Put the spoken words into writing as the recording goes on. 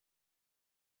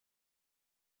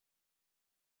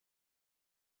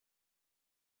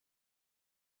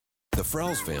The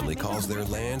Frells family calls their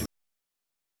land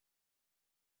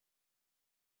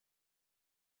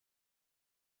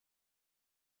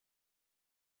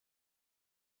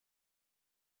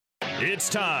It's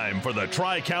time for the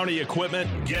Tri-County Equipment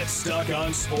Get Stuck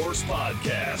on Sports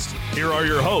podcast. Here are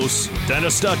your hosts,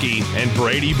 Dennis Stuckey and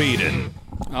Brady Beaton.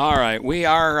 All right, we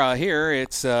are here.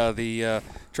 It's the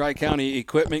Tri-County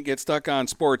Equipment Get Stuck on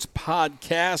Sports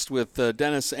podcast with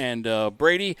Dennis and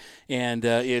Brady, and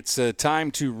it's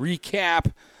time to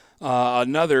recap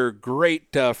another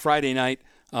great Friday night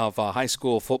of high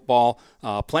school football.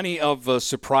 Plenty of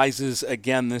surprises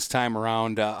again this time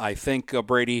around, I think,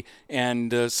 Brady,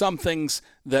 and some things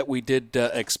that we did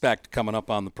expect coming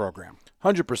up on the program.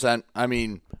 100%. I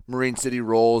mean, Marine City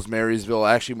rolls, Marysville,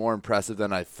 actually more impressive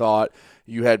than I thought.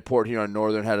 You had Port Huron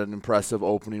Northern had an impressive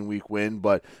opening week win,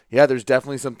 but yeah, there's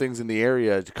definitely some things in the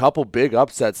area. A couple big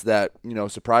upsets that,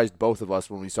 surprised both of us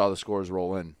when we saw the scores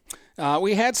roll in.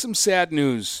 We had some sad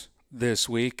news this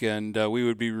week, and we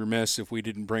would be remiss if we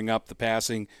didn't bring up the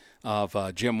passing of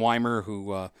Jim Weimer,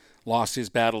 who lost his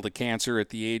battle to cancer at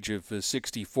the age of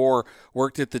 64,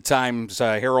 worked at the Times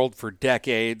Herald for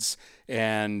decades,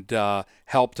 and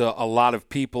helped a lot of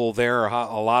people there,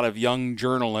 a lot of young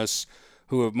journalists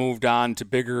who have moved on to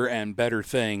bigger and better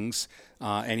things.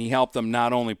 And he helped them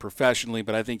not only professionally,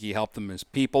 but I think he helped them as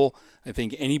people. I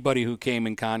think anybody who came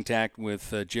in contact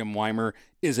with Jim Weimer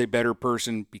is a better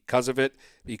person because of it,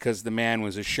 because the man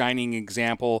was a shining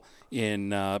example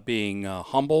in being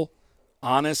humble,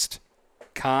 honest,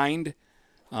 kind,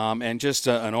 and just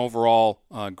an overall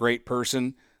great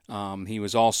person. He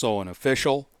was also an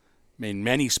official in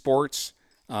many sports,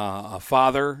 a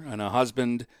father and a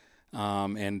husband.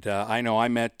 And I know I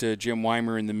met Jim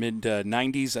Weimer in the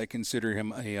mid-'90s. I consider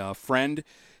him a friend.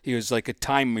 He was like a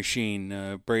time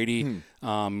machine, Brady,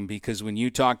 because when you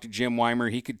talk to Jim Weimer,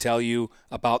 he could tell you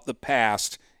about the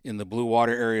past in the Blue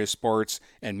Water area sports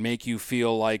and make you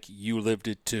feel like you lived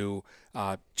it too.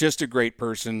 Just a great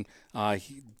person,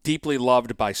 deeply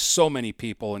loved by so many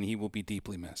people, and he will be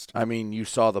deeply missed. I mean, you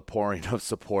saw the pouring of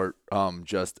support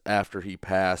just after he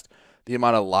passed. The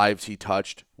amount of lives he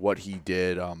touched, what he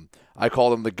did. I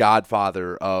call him the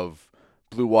godfather of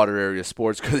Blue Water area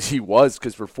sports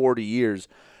because for 40 years,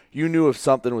 you knew if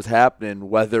something was happening,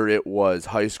 whether it was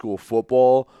high school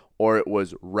football or it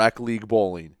was rec league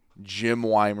bowling, Jim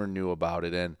Weimer knew about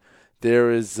it. And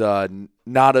there is you're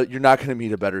not going to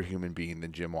meet a better human being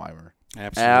than Jim Weimer.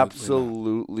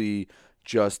 Absolutely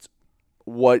just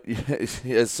what,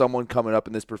 as someone coming up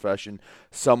in this profession,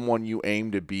 someone you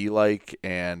aim to be like.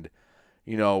 And,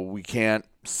 we can't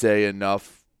say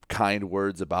enough kind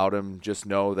words about him. Just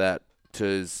know that to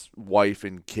his wife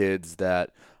and kids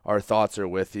that our thoughts are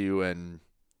with you. And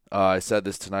I said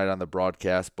this tonight on the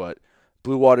broadcast, but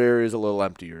Blue Water area is a little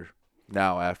emptier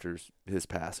now after his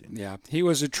passing. Yeah, he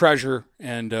was a treasure,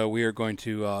 and we are going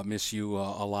to miss you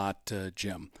a lot,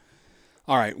 Jim.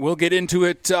 All right, we'll get into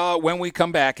it when we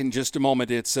come back in just a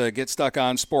moment. It's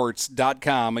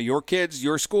GetStuckOnSports.com. Your kids,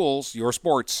 your schools, your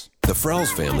sports. The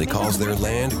Frells family calls their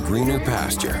land greener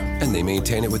pasture, and they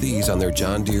maintain it with ease on their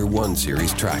John Deere 1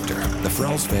 Series tractor. The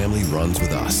Frells family runs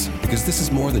with us, because this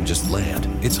is more than just land,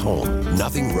 it's home.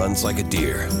 Nothing runs like a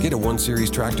Deere. Get a 1 Series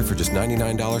tractor for just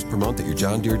 $99 per month at your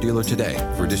John Deere dealer today.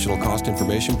 For additional cost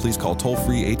information, please call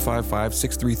toll-free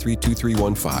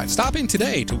 855-633-2315. Stop in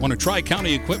today to one of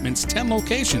Tri-County Equipment's 10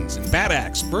 locations in Bad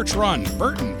Axe, Birch Run,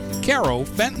 Burton, Caro,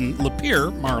 Fenton,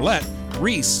 Lapeer, Marlette,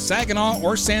 Reese, Saginaw,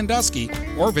 or Sandusky,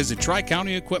 or visit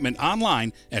Tri-County Equipment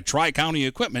online at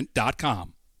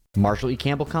tricountyequipment.com. Marshall E.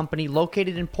 Campbell Company,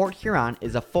 located in Port Huron,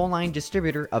 is a full-line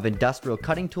distributor of industrial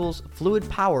cutting tools, fluid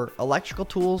power, electrical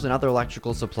tools, and other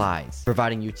electrical supplies,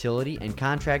 providing utility and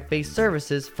contract-based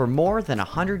services for more than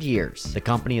 100 years. The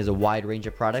company has a wide range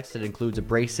of products that includes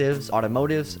abrasives,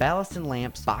 automotives, ballast and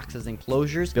lamps, boxes and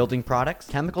closures, building products,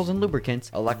 chemicals and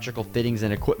lubricants, electrical fittings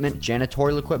and equipment,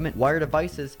 janitorial equipment, wire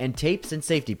devices, and tapes and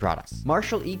safety products.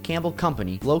 Marshall E. Campbell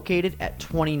Company, located at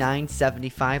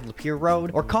 2975 Lapeer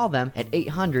Road, or call them at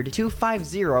 800-250-7520.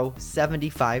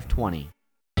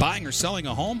 Buying or selling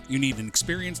a home? You need an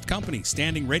experienced company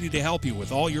standing ready to help you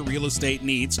with all your real estate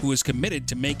needs, who is committed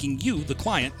to making you the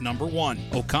client number one.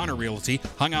 O'Connor Realty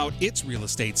hung out its real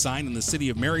estate sign in the city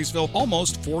of Marysville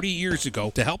almost 40 years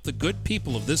ago to help the good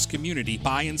people of this community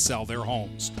buy and sell their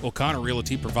homes. O'Connor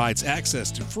Realty provides access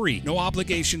to free,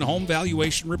 no-obligation home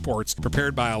valuation reports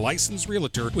prepared by a licensed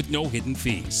realtor with no hidden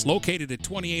fees. Located at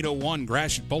 2801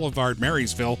 Gratiot Boulevard,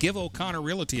 Marysville, give O'Connor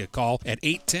Realty a call at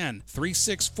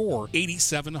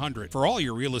 810-364-8700 for all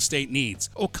your real estate needs.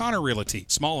 O'Connor Realty,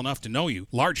 small enough to know you,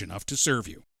 large enough to serve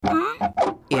you.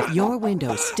 If your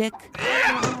windows stick,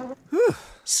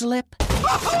 slip,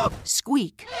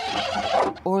 Squeak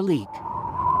or leak.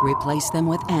 Replace them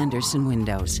with Andersen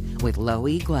windows. With low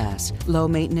E-glass, low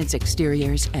maintenance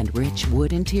exteriors, and rich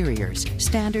wood interiors,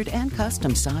 standard and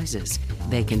custom sizes,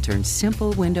 they can turn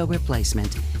simple window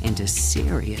replacement into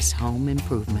serious home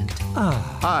improvement.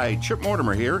 Hi, Chip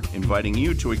Mortimer here, inviting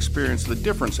you to experience the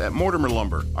difference at Mortimer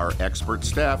Lumber. Our expert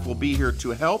staff will be here to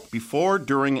help before,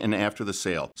 during, and after the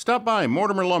sale. Stop by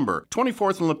Mortimer Lumber,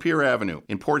 24th and Lapeer Avenue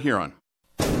in Port Huron.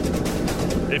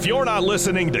 If you're not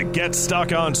listening to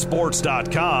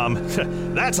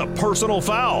GetStuckOnSports.com, that's a personal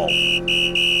foul.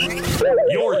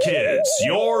 Your kids,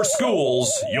 your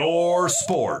schools, your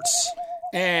sports.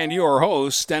 And your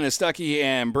hosts, Dennis Stuckey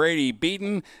and Brady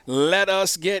Beaton. Let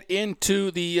us get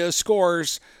into the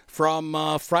scores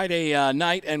from Friday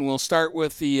night, and we'll start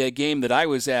with the game that I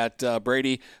was at,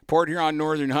 Brady. Port Huron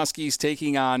Northern Huskies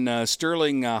taking on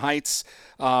Sterling Heights.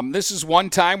 This is one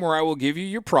time where I will give you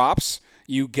your props.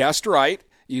 You guessed right.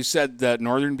 You said that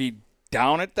Northern be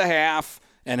down at the half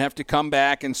and have to come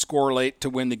back and score late to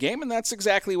win the game, and that's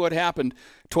exactly what happened,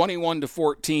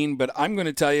 21-14. But I'm going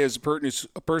to tell you, as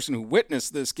a person who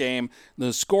witnessed this game,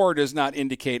 the score does not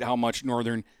indicate how much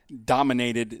Northern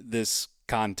dominated this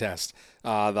contest.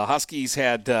 The Huskies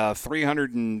had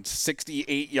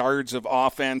 368 yards of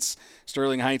offense.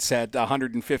 Sterling Heights had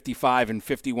 155, and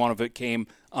 51 of it came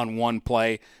on one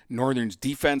play. Northern's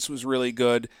defense was really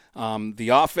good. The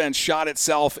offense shot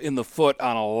itself in the foot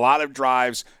on a lot of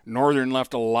drives. Northern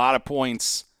left a lot of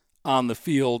points on the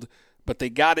field, but they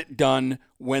got it done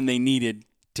when they needed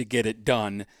to get it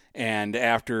done. And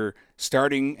after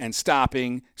starting and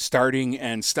stopping, starting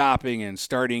and stopping and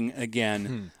starting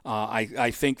again,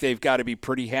 I think they've got to be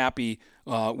pretty happy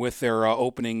with their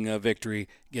opening victory,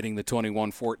 getting the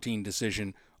 21-14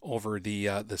 decision over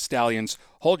the Stallions.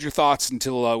 Hold your thoughts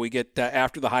until we get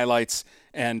after the highlights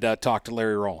and talk to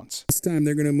Larry Rollins. This time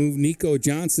they're going to move Nico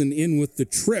Johnson in with the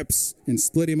trips and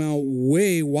split him out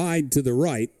way wide to the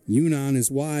right. Yunnan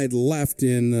is wide left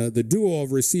in the duo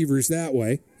of receivers that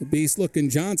way. The beast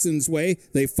looking Johnson's way.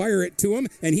 They fire it to him,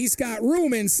 and he's got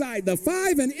room inside the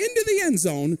 5 and into the end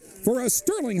zone for a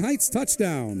Sterling Heights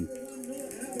touchdown.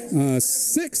 A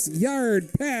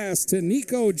 6-yard pass to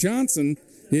Nico Johnson,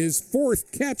 his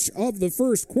 4th catch of the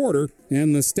first quarter,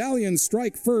 and the Stallions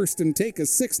strike first and take a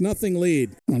 6-0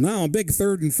 lead. Well, now a big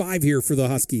 3rd and 5 here for the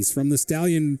Huskies from the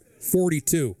Stallion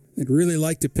 42. They'd really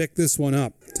like to pick this one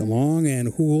up. DeLong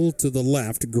and Houle to the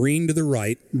left, Green to the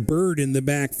right, Bird in the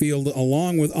backfield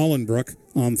along with Ullenbrook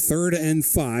on 3rd and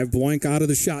 5, Blank out of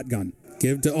the shotgun.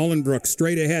 Give to Ullenbrook,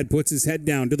 straight ahead, puts his head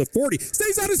down to the 40,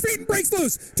 stays on his feet and breaks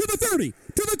loose to the 30, to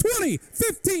the 20,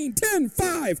 15, 10,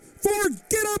 5,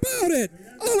 forget about it.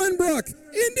 Ullenbrook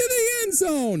into the end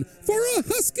zone for a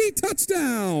Husky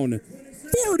touchdown.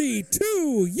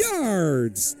 42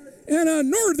 yards. And a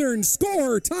Northern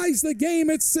score ties the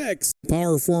game at 6.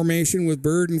 Power formation with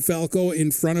Bird and Falco in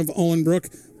front of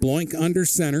Ullenbrook. Blank under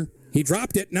center. He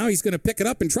dropped it. Now he's going to pick it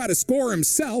up and try to score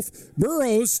himself.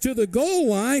 Burrows to the goal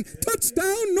line.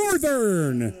 Touchdown,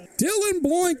 Northern. Dylan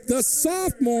Blank, the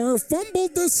sophomore,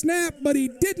 fumbled the snap, but he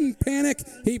didn't panic.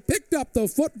 He picked up the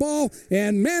football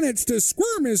and managed to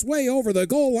squirm his way over the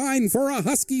goal line for a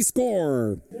Husky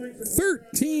score.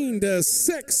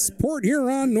 13-6, Port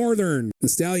Huron Northern. The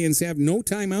Stallions have no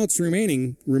timeouts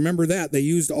remaining. Remember that. They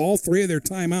used all 3 of their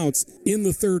timeouts in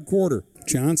the third quarter.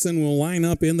 Johnson will line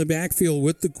up in the backfield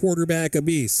with the quarterback,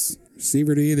 Abis.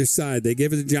 Receiver to either side. They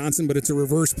give it to Johnson, but it's a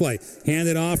reverse play. Hand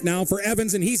it off now for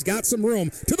Evans, and he's got some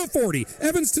room. To the 40.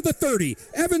 Evans to the 30.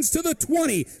 Evans to the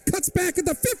 20. Cuts back at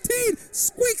the 15.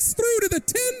 Squeaks through to the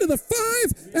 10, to the 5.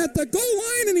 At the goal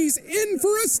line, and he's in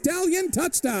for a Stallion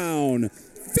touchdown.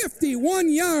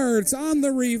 51 yards on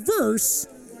the reverse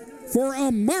for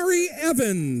Amari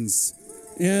Evans.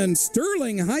 And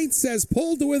Sterling Heights has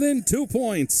pulled to within 2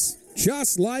 points.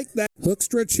 Just like that.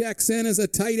 Hoekstra checks in as a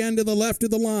tight end to the left of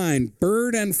the line.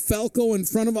 Bird and Falco in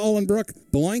front of Ullenbrook.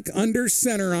 Blank under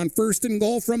center on 1st and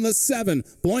goal from the 7.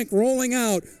 Blank rolling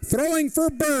out, throwing for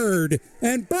Bird.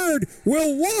 And Bird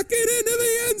will walk it into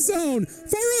the end zone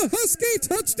for a Husky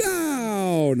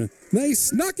touchdown. They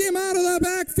snuck him out of the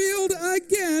backfield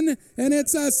again, and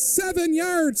it's a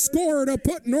 7-yard score to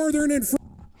put Northern in front.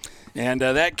 And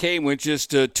that came with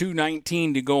just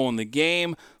 2:19 to go in the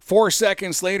game. 4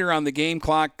 seconds later on the game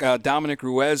clock, Dominic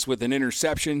Ruiz with an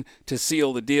interception to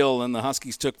seal the deal, and the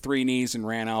Huskies took 3 knees and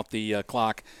ran out the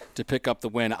clock to pick up the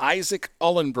win. Isaac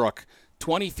Ullenbrook,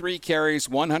 23 carries,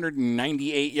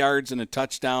 198 yards, and a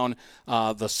touchdown.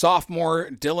 The sophomore,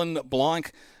 Dylan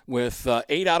Blanc, with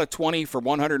 8 out of 20 for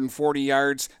 140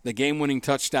 yards, the game-winning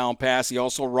touchdown pass. He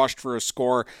also rushed for a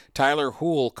score. Tyler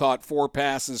Houle caught 4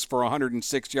 passes for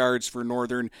 106 yards for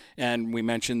Northern, and we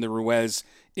mentioned the Ruiz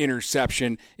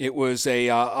interception. It was a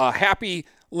happy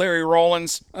Larry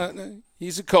Rollins.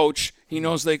 He's a coach. He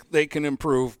knows they can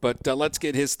improve, but let's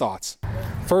get his thoughts.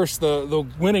 First, the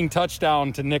winning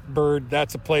touchdown to Nick Bird,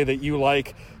 that's a play that you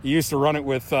like. You used to run it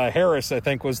with Harris, I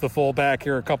think, was the fullback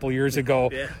here a couple years ago,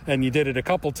 and you did it a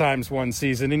couple times one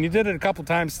season, and you did it a couple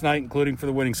times tonight, including for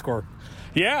the winning score.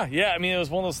 Yeah. I mean, it was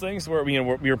one of those things where we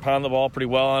were pounding the ball pretty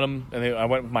well on them, and I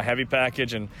went with my heavy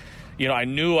package, and I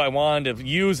knew I wanted to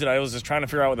use it. I was just trying to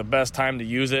figure out the best time to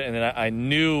use it, and then I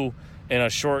knew in a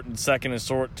short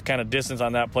kind of distance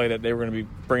on that play that they were going to be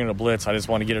bringing a blitz. I just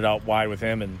wanted to get it out wide with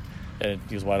him, and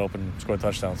he was wide open and scored a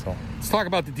touchdown. So let's talk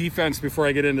about the defense before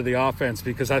I get into the offense,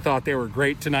 because I thought they were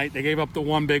great tonight. They gave up the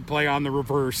one big play on the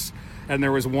reverse, and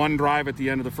there was one drive at the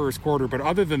end of the first quarter. But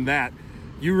other than that,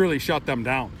 you really shut them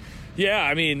down. Yeah,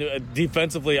 I mean,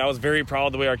 defensively, I was very proud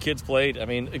of the way our kids played. I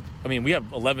mean, we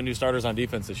have 11 new starters on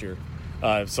defense this year.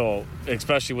 So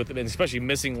especially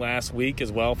missing last week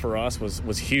as well for us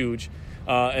was huge.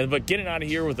 But getting out of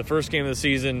here with the first game of the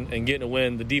season and getting a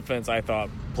win, the defense I thought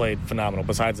played phenomenal.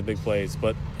 Besides the big plays,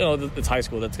 but it's high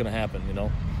school, that's going to happen.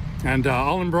 And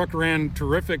Allenbrook ran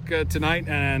terrific tonight,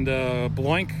 and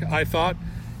Bloink, I thought,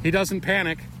 he doesn't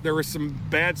panic. There were some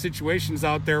bad situations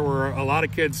out there where a lot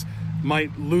of kids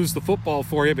might lose the football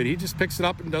for you, but he just picks it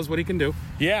up and does what he can do.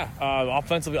 Yeah,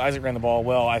 offensively, Isaac ran the ball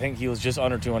well. I think he was just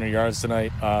under 200 yards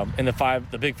tonight. And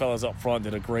the big fellas up front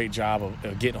did a great job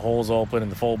of getting holes open,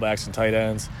 and the fullbacks and tight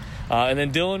ends. And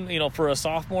then Dylan, for a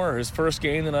sophomore, his first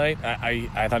game tonight,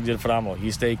 I thought he did phenomenal. He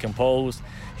stayed composed.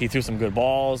 He threw some good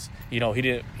balls. He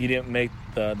didn't make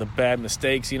the bad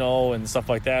mistakes, and stuff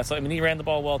like that. So, he ran the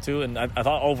ball well, too. And I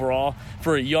thought overall,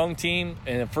 for a young team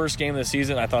in the first game of the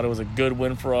season, I thought it was a good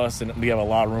win for us, and we have a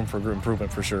lot of room for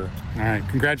improvement for sure. All right.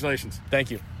 Congratulations.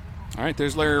 Thank you. All right.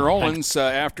 There's Larry Rollins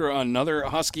after another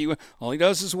Husky. All he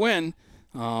does is win.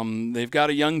 They've got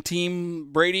a young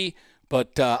team, Brady,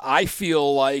 but I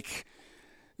feel like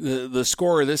the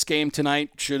score of this game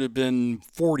tonight should have been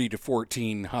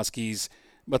 40-14 Huskies.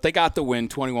 But they got the win,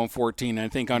 21-14, and I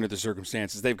think under the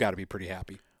circumstances, they've got to be pretty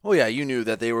happy. Well, yeah, you knew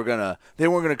that they weren't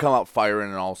gonna come out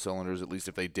firing on all cylinders. At least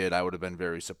if they did, I would have been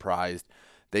very surprised.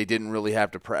 They didn't really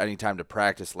have any time to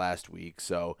practice last week.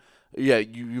 So, yeah,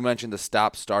 you mentioned the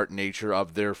stop-start nature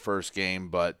of their first game,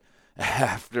 but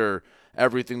after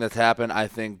everything that's happened, I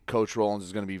think Coach Rollins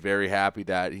is going to be very happy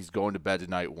that he's going to bed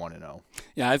tonight 1-0.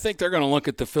 Yeah, I think they're going to look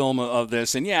at the film of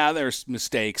this, and yeah, there's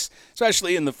mistakes,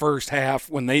 especially in the first half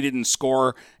when they didn't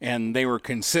score and they were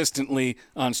consistently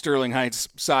on Sterling Heights'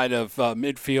 side of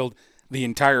midfield the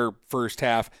entire first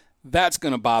half. That's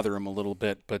going to bother him a little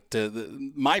bit, but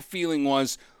my feeling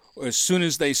was as soon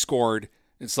as they scored,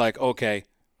 it's like, okay,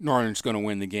 Northern's going to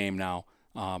win the game now.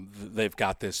 They've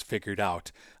got this figured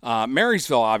out.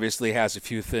 Marysville obviously has a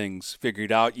few things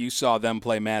figured out. You saw them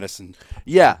play Madison.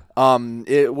 Yeah,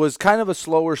 it was kind of a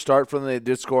slower start for them. They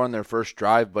did score on their first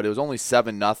drive, but it was only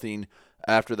 7-0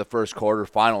 after the first quarter.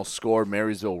 Final score,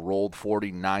 Marysville rolled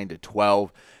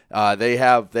 49-12. They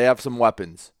have some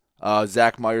weapons.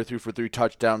 Zach Meyer threw for 3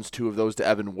 touchdowns, 2 of those to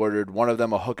Evan Woodard. One of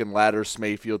them a hook and ladder.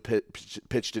 Smayfield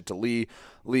pitched it to Lee.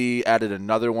 Lee added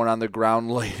another one on the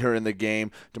ground later in the game.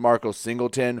 DeMarco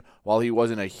Singleton, while he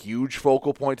wasn't a huge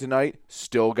focal point tonight,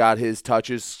 still got his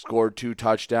touches, scored 2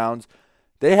 touchdowns.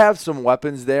 They have some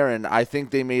weapons there, and I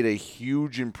think they made a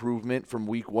huge improvement from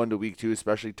week 1 to week 2,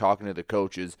 especially talking to the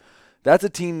coaches. That's a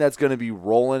team that's going to be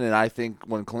rolling, and I think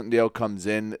when Clintondale comes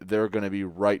in, they're going to be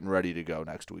right and ready to go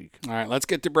next week. All right, let's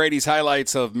get to Brady's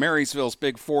highlights of Marysville's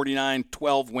big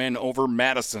 49-12 win over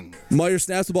Madison. Meyer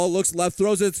snaps the ball, looks left,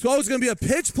 throws it. It's going to be a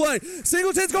pitch play.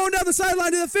 Singleton's going down the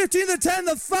sideline to the 15, the 10,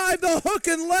 the 5, the hook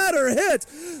and ladder hit.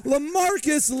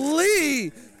 LaMarcus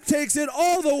Lee takes it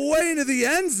all the way into the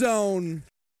end zone.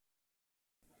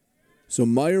 So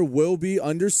Meyer will be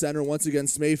under center. Once again,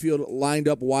 Smayfield lined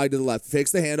up wide to the left.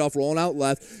 Takes the handoff, rolling out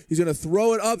left. He's going to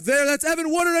throw it up there. That's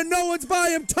Evan Woodard, and no one's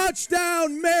by him.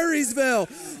 Touchdown, Marysville.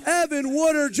 Evan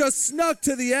Woodard just snuck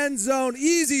to the end zone.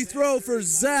 Easy throw for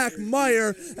Zach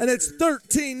Meyer, and it's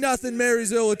 13-0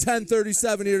 Marysville with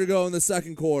 10:37 here to go in the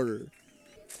second quarter.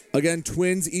 Again,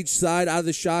 twins each side out of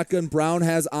the shotgun. Brown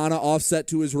has Anna offset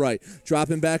to his right.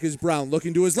 Dropping back is Brown,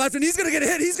 looking to his left, and he's going to get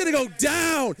hit. He's going to go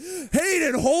down.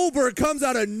 Hayden Holberg comes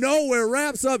out of nowhere,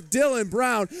 wraps up Dylan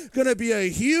Brown. Going to be a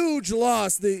huge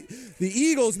loss. The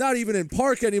Eagles not even in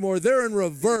park anymore. They're in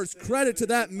reverse. Credit to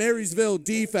that Marysville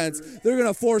defense. They're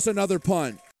going to force another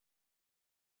punt.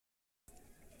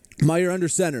 Meyer under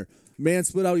center. Man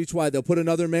split out each wide. They'll put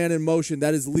another man in motion.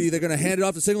 That is Lee. They're going to hand it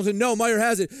off to Singleton. No, Meyer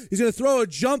has it. He's going to throw a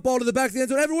jump ball to the back of the end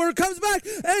zone. Everywhere it comes back,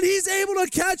 and he's able to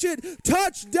catch it.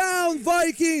 Touchdown,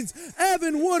 Vikings.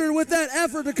 Evan Woodard with that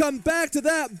effort to come back to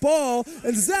that ball.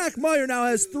 And Zach Meyer now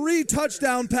has 3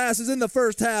 touchdown passes in the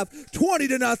first half.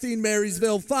 20-0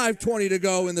 Marysville. 5:20 to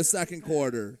go in the second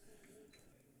quarter.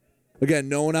 Again,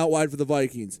 no one out wide for the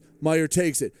Vikings. Meyer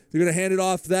takes it. They're going to hand it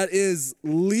off. That is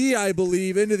Lee, I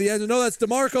believe, into the end zone. No, that's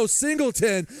DeMarco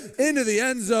Singleton into the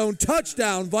end zone.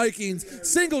 Touchdown, Vikings.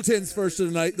 Singleton's first of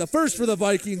the night. The first for the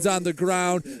Vikings on the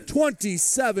ground.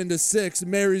 27-6.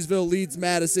 Marysville leads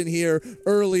Madison here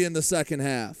early in the second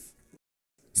half.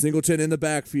 Singleton in the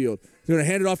backfield. They're going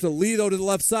to hand it off to Lee, though, to the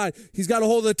left side. He's got a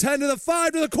hold of the 10 to the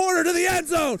 5 to the corner to the end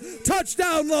zone.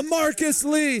 Touchdown, LaMarcus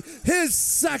Lee. His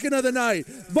second of the night.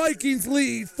 Vikings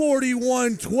lead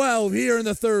 41-12 here in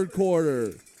the third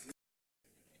quarter.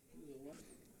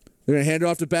 They're going to hand it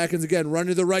off to Batkins again. Run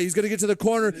to the right. He's going to get to the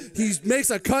corner. He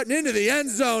makes a cut and into the end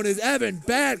zone is Evan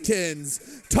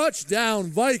Batkins.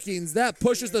 Touchdown, Vikings. That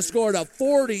pushes the score to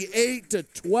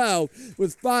 48-12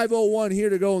 with 5:01 here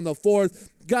to go in the fourth.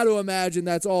 Got to imagine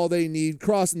that's all they need.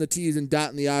 Crossing the T's and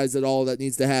dotting the I's at all that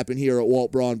needs to happen here at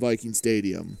Walt Braun Viking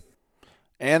Stadium.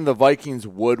 And the Vikings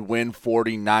would win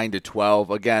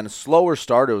 49-12. Again, slower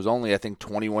start. It was only, I think,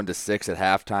 21-6 at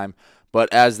halftime.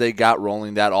 But as they got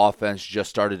rolling, that offense just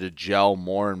started to gel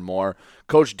more and more.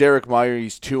 Coach Derek Meyer,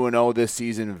 he's 2-0 this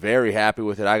season. Very happy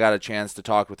with it. I got a chance to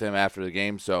talk with him after the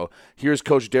game. So here's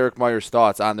Coach Derek Meyer's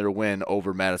thoughts on their win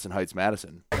over Madison Heights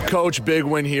Madison. Coach, big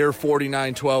win here,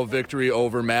 49-12 victory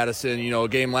over Madison. You know, a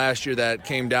game last year that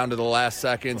came down to the last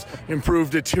seconds,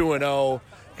 improved to 2-0.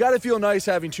 Got to feel nice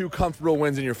having 2 comfortable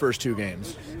wins in your first 2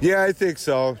 games. Yeah, I think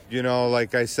so. You know,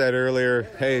 like I said earlier,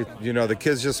 hey, you know, the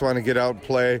kids just want to get out and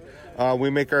play.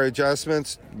 We make our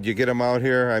adjustments. You get them out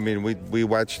here. I mean, we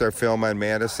watched our film on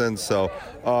Madison, so,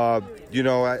 you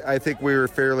know, I think we were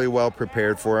fairly well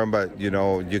prepared for them, but, you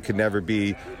know, you can never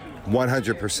be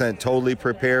 100% totally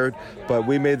prepared, but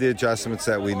we made the adjustments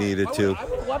that we needed to.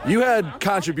 You had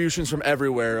contributions from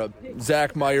everywhere.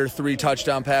 Zach Meyer, 3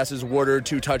 touchdown passes. Woodard,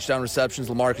 2 touchdown receptions.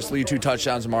 LaMarcus Lee, 2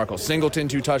 touchdowns. Marco Singleton,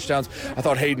 2 touchdowns. I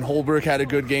thought Hayden Holbrook had a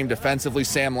good game defensively.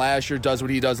 Sam Lasher does what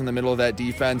he does in the middle of that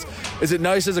defense. Is it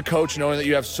nice as a coach knowing that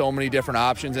you have so many different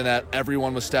options and that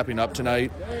everyone was stepping up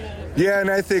tonight? Yeah,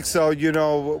 and I think so. You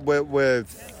know,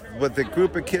 with the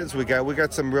group of kids we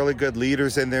got some really good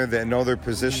leaders in there that know their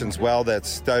positions well, that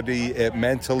study it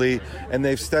mentally, and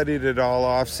they've studied it all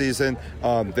off season.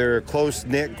 They're a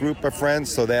close-knit group of friends,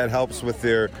 so that helps with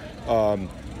their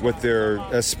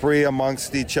esprit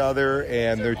amongst each other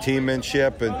and their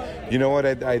teammanship. And you know what,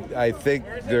 I think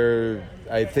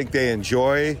they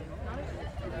enjoy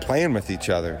playing with each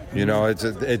other. You know,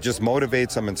 it just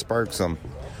motivates them and sparks them.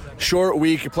 Short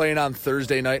week, you're playing on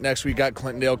Thursday night next week. Got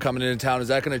Clintondale coming into town. Is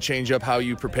that going to change up how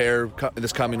you prepare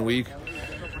this coming week?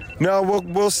 No,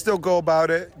 we'll still go about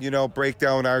it. You know, break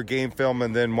down our game film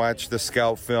and then watch the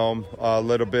scout film. A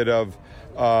little bit of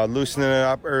loosening it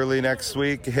up early next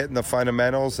week, hitting the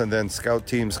fundamentals, and then scout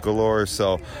teams galore.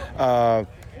 So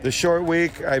the short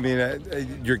week, I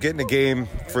mean, you're getting a game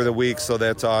for the week, so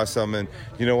that's awesome. And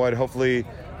you know what? Hopefully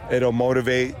it'll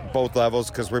motivate both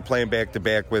levels because we're playing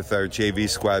back-to-back with our JV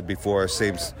squad before.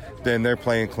 Then they're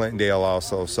playing Clintondale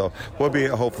also. So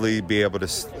we'll hopefully be able to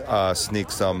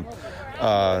sneak some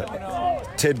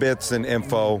tidbits and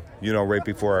info, you know, right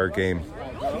before our game.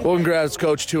 Well, congrats,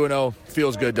 Coach. 2-0.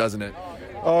 Feels good, doesn't it?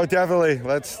 Oh, definitely.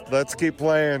 Let's keep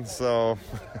playing. So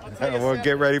we'll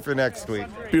get ready for next week.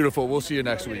 Beautiful. We'll see you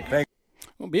next week. Thanks.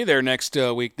 We'll be there next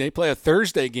week. They play a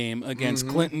Thursday game against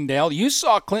Clintondale. You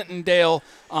saw Clintondale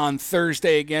on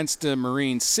Thursday against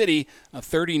Marine City, a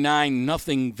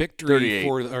 39-0 victory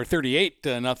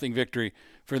 38-0 victory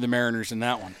for the Mariners in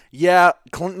that one. Yeah,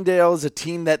 Clintondale is a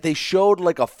team that they showed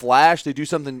like a flash. They do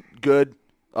something good,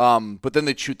 but then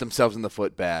they shoot themselves in the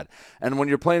foot bad. And when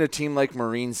you're playing a team like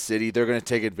Marine City, they're going to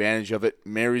take advantage of it.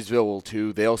 Marysville will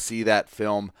too. They'll see that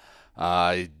film.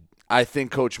 I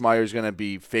think Coach Meyer is going to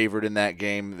be favored in that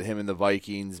game, him and the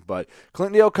Vikings. But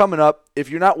Clintondale coming up, if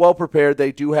you're not well prepared,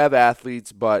 they do have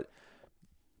athletes, but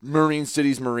Marine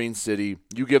City's Marine City.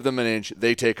 You give them an inch,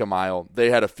 they take a mile. They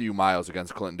had a few miles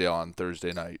against Clintondale on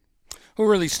Thursday night. Who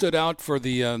really stood out for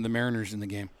the Mariners in the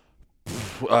game?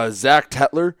 Zach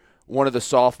Tetler, one of the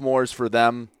sophomores for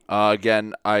them.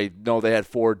 Again, I know they had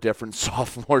 4 different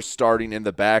sophomores starting in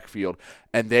the backfield,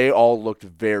 and they all looked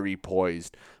very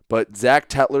poised. But Zach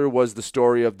Tetler was the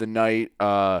story of the night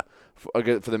for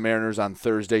the Mariners on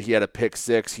Thursday. He had a pick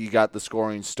 6. He got the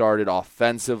scoring started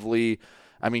offensively.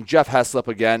 I mean, Jeff Heslop,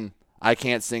 again, I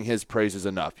can't sing his praises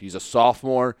enough. He's a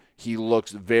sophomore. He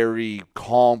looks very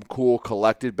calm, cool,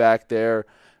 collected back there.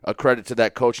 A credit to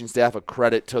that coaching staff, a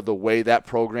credit to the way that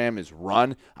program is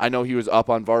run. I know he was up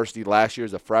on varsity last year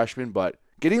as a freshman, but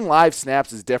getting live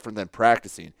snaps is different than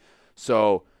practicing.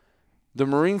 So the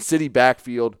Marine City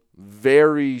backfield,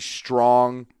 very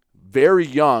strong, very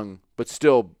young, but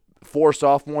still 4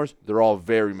 sophomores, they're all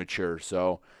very mature.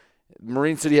 So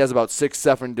Marine City has about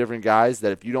 6-7 different guys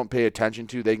that if you don't pay attention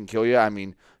to, they can kill you. I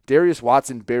mean, Darius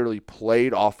Watson barely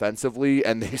played offensively,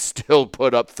 and they still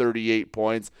put up 38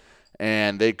 points.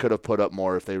 And they could have put up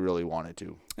more if they really wanted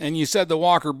to. And you said the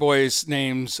Walker boys'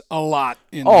 names a lot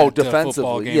in that defensively.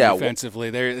 Football game. Yeah, defensively.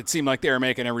 It seemed like they were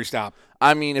making every stop.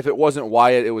 I mean, if it wasn't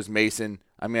Wyatt, it was Mason.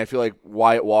 I mean, I feel like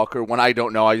Wyatt Walker, when I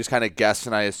don't know, I just kind of guessed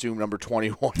and I assumed number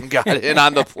 21 got in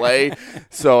on the play.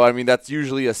 So, I mean, that's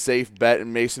usually a safe bet,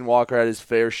 and Mason Walker had his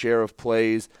fair share of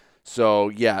plays. So,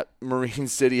 yeah, Marine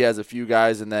City has a few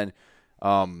guys, and then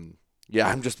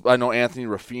I know Anthony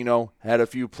Ruffino had a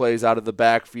few plays out of the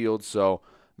backfield. So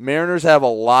Mariners have a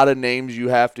lot of names you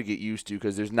have to get used to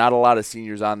because there's not a lot of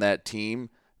seniors on that team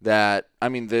that, I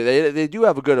mean, they do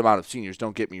have a good amount of seniors,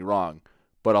 don't get me wrong.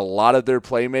 But a lot of their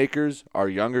playmakers are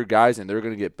younger guys, and they're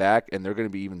going to get back, and they're going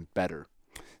to be even better.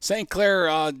 St.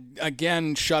 Clair,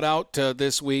 again, shut out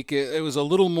this week. It was a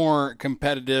little more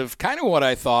competitive, kind of what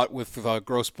I thought with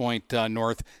Grosse Pointe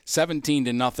North.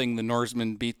 17-0, the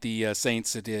Norsemen beat the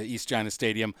Saints at East China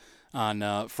Stadium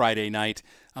on Friday night.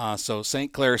 So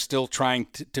St. Clair still trying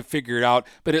to figure it out,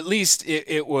 but at least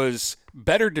it was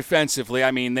better defensively. I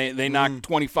mean, they knocked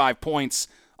 25 points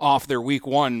off their week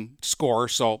 1 score,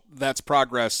 so that's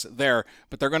progress there.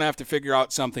 But they're going to have to figure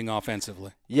out something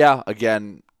offensively. Yeah,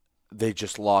 again, they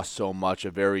just lost so much.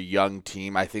 A very young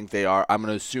team. I think they are. I'm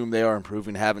going to assume they are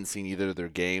improving. Haven't seen either of their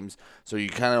games, so you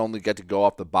kind of only get to go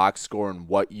off the box score and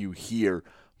what you hear.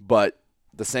 But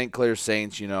the St. Clair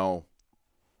Saints, you lose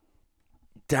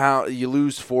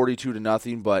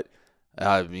 42-0, but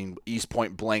I mean, East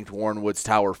Point blanked Warren Woods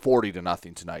Tower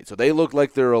 40-0 tonight. So they look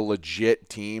like they're a legit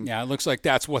team. Yeah, it looks like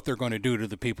that's what they're going to do to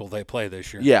the people they play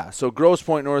this year. Yeah. So Grosse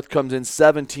Pointe North comes in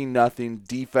 17-0.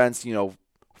 Defense,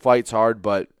 fights hard,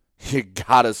 but you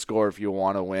got to score if you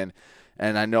want to win.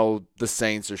 And I know the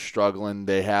Saints are struggling.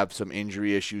 They have some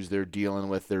injury issues they're dealing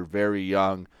with. They're very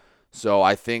young. So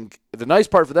I think the nice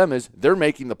part for them is they're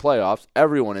making the playoffs.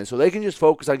 Everyone is. So they can just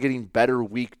focus on getting better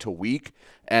week to week.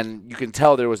 And you can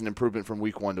tell there was an improvement from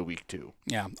week 1 to week 2.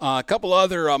 Yeah. A couple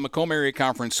other Macomb Area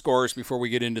Conference scores before we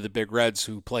get into the Big Reds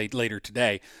who played later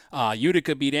today.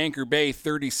 Utica beat Anchor Bay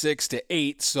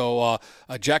 36-8. So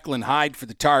Jekyll and Hyde for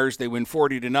the Tars. They win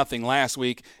 40-0 last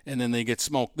week, and then they get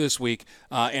smoked this week.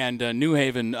 And New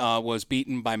Haven was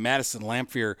beaten by Madison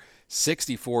Lamphere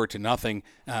 64-0.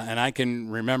 And I can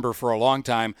remember for a long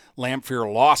time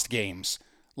Lamphere lost games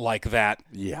like that.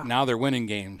 Yeah. Now they're winning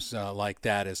games like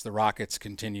that as the Rockets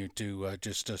continue to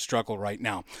just struggle right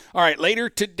now. All right, later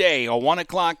today, a 1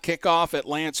 o'clock kickoff at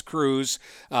L'Anse Creuse.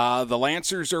 The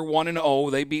Lancers are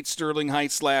 1-0. They beat Sterling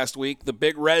Heights last week. The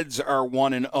Big Reds are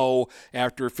 1-0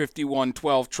 after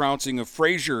 51-12 trouncing of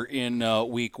Fraser in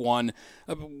week 1.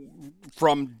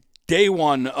 From day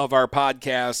 1 of our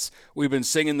podcasts, we've been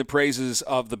singing the praises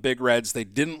of the Big Reds. They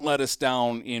didn't let us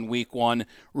down in week 1.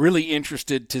 Really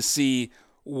interested to see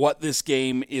what this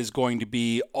game is going to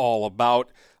be all about.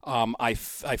 I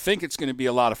think it's going to be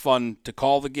a lot of fun to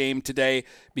call the game today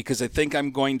because I think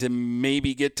I'm going to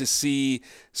maybe get to see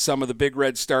some of the Big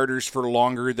Red starters for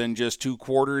longer than just 2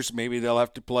 quarters. Maybe they'll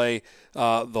have to play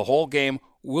the whole game.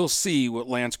 We'll see what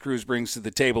L'Anse Creuse brings to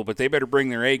the table, but they better bring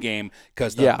their A game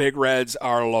because the Big Reds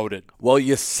are loaded. Well,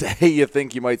 you say you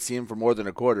think you might see them for more than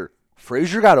a quarter.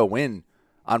 Fraser got a win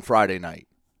on Friday night.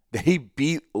 They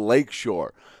beat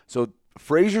Lakeshore. So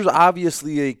Fraser's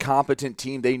obviously a competent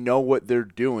team. They know what they're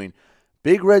doing.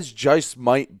 Big Reds just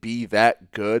might be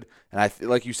that good. And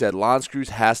like you said, L'Anse Creuse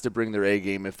has to bring their A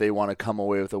game if they want to come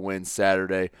away with a win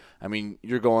Saturday. I mean,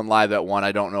 you're going live at 1.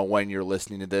 I don't know when you're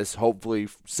listening to this. Hopefully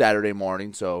Saturday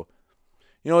morning. So,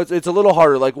 it's a little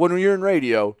harder. Like when you're in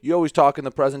radio, you always talk in the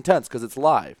present tense because it's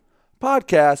live.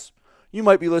 Podcasts, you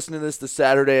might be listening to this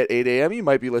Saturday at 8 a.m. You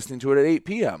might be listening to it at 8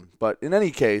 p.m. But in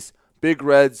any case, Big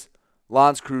Reds,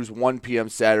 L'Anse Creuse, 1 p.m.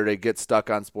 Saturday. Get Stuck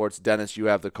on Sports. Dennis, you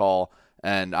have the call,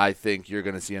 and I think you're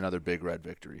going to see another Big Red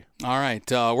victory. All right.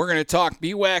 We're going to talk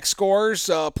BWAC scores,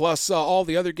 plus all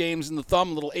the other games in the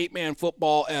thumb, a little 8-man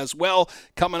football as well,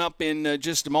 coming up in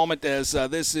just a moment as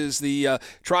this is the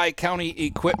Tri-County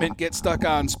Equipment Get Stuck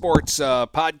on Sports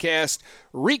podcast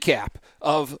recap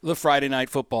of the Friday night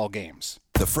football games.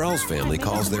 The Frells family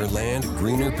calls their land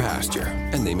greener pasture,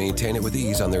 and they maintain it with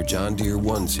ease on their John Deere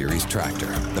 1 Series tractor.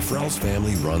 The Frells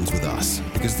family runs with us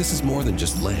because this is more than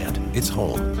just land. It's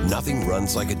home. Nothing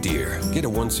runs like a Deere. Get a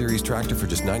 1 Series tractor for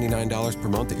just $99 per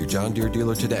month at your John Deere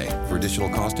dealer today. For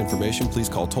additional cost information, please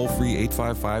call toll-free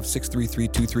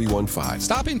 855-633-2315.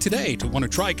 Stop in today to one of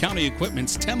Tri-County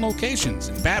Equipment's 10 locations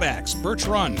in Bad Axe, Birch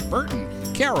Run, Burton,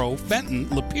 Caro, Fenton,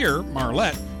 Lapeer,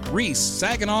 Marlette, Reese,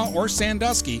 Saginaw, or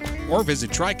Sandusky, or visit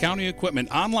Tri-County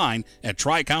Equipment online at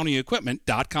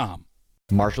tricountyequipment.com.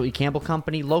 Marshall E. Campbell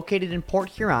Company, located in Port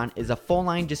Huron, is a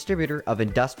full-line distributor of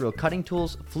industrial cutting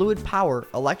tools, fluid power,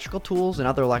 electrical tools, and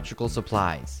other electrical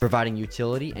supplies, providing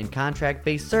utility and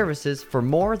contract-based services for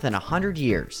more than 100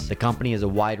 years. The company has a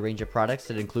wide range of products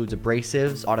that includes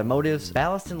abrasives, automotives,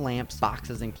 ballast and lamps,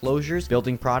 boxes and closures,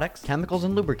 building products, chemicals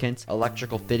and lubricants,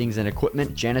 electrical fittings and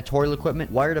equipment, janitorial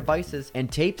equipment, wire devices,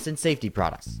 and tapes and safety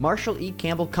products. Marshall E.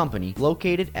 Campbell Company,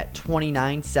 located at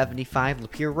 2975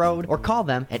 Lapeer Road, or call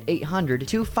them at 800-250-7520.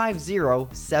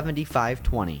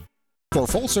 For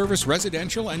full-service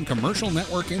residential and commercial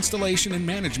network installation and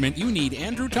management, you need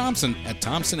Andrew Thompson at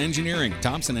Thompson Engineering.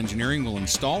 Thompson Engineering will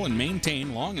install and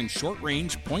maintain long and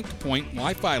short-range point-to-point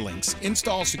Wi-Fi links,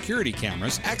 install security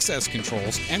cameras, access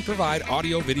controls, and provide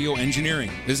audio-video engineering.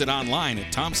 Visit online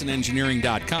at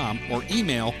thompsonengineering.com or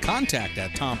email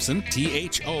contact@thompson,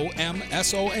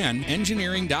 THOMSON,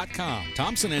 engineering.com.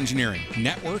 Thompson Engineering,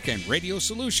 network and radio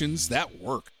solutions that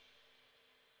work.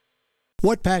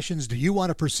 What passions do you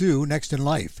want to pursue next in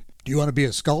life? Do you want to be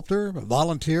a sculptor, a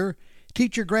volunteer,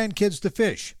 teach your grandkids to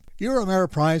fish? Your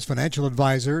Ameriprise financial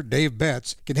advisor, Dave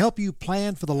Betts, can help you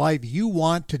plan for the life you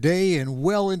want today and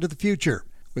well into the future.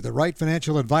 With the right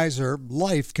financial advisor,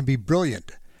 life can be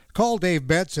brilliant. Call Dave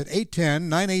Betts at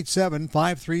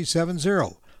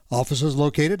 810-987-5370. Office is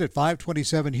located at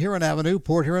 527 Huron Avenue,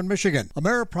 Port Huron, Michigan.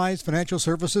 Ameriprise Financial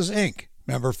Services, Inc.,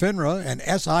 member FINRA and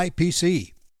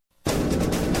SIPC.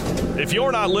 If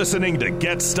you're not listening to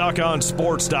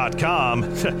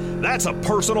GetStuckOnSports.com, that's a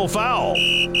personal foul.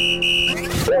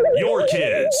 Your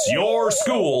kids, your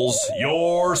schools,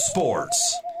 your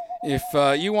sports. If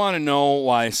you want to know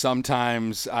why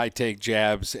sometimes I take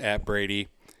jabs at Brady,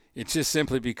 it's just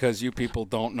simply because you people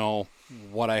don't know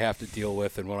what I have to deal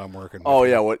with and what I'm working with. Oh,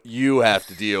 yeah, what you have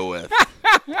to deal with.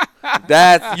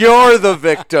 You're the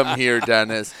victim here,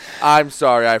 Dennis. I'm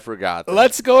sorry, I forgot that.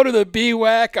 Let's go to the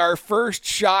BWAC, our first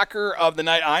shocker of the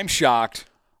night. I'm shocked.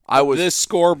 This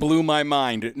score blew my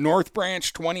mind. North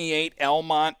Branch 28,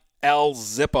 Elmont El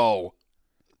Zippo.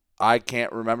 I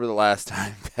can't remember the last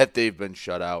time that they've been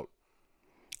shut out.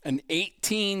 An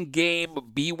 18-game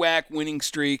BWAC winning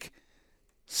streak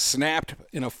snapped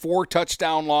in a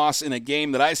 4-touchdown loss in a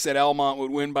game that I said Elmont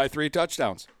would win by 3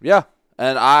 touchdowns. Yeah.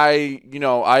 And I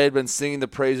had been singing the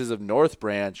praises of North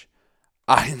Branch.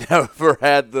 I never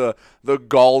had the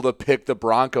gall to pick the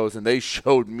Broncos, and they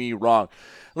showed me wrong.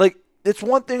 Like, it's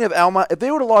one thing if Elmont, if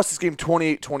they would have lost this game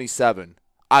 28-27,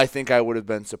 I think I would have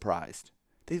been surprised.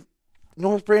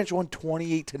 North Branch won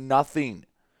 28-0.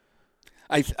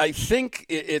 I think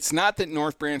it's not that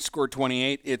North Branch scored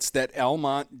 28. It's that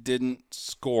Elmont didn't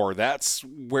score. That's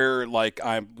where,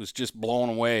 I was just blown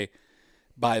away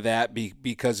by that,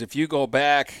 because if you go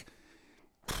back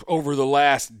over the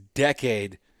last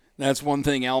decade, that's one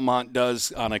thing Elmont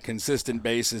does on a consistent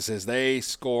basis is they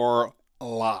score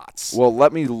lots. Well,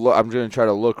 let me look. I'm going to try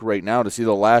to look right now to see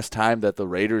the last time that the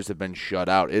Raiders have been shut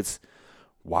out. It's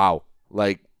wow.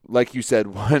 Like you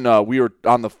said, when we were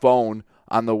on the phone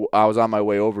I was on my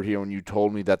way over here when you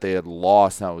told me that they had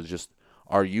lost, and I was just,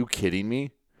 are you kidding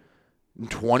me?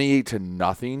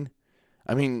 28-0.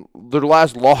 I mean, their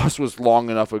last loss was long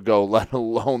enough ago, let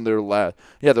alone their last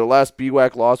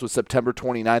BWAC loss was September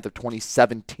 29th of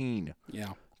 2017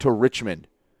 to Richmond.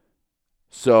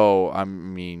 So, I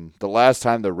mean, the last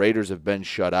time the Raiders have been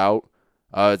shut out,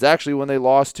 it's actually when they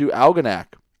lost to Algonac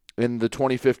in the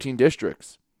 2015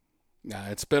 districts. Yeah,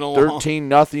 it's been a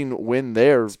 13-0 win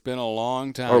there. It's been a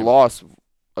long time. Or loss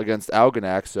against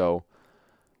Algonac, so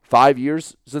 5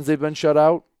 years since they've been shut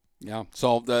out. Yeah,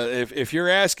 so if you're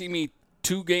asking me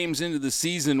 2 games into the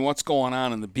season what's going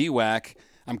on in the BWAC,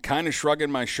 I'm kind of shrugging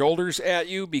my shoulders at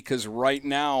you, because right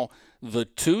now the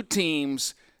 2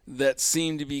 teams that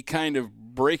seem to be kind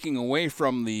of breaking away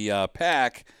from the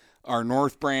pack are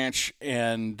North Branch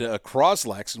and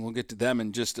Croslex, and we'll get to them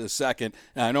in just a second.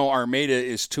 And I know Armada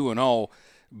is 2-0,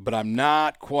 but I'm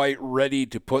not quite ready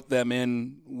to put them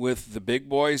in with the big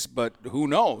boys, but who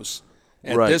knows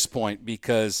at this point,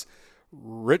 because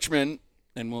Richmond,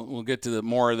 and we'll get to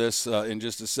more of this in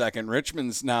just a second,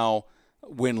 Richmond's now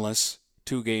winless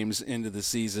 2 games into the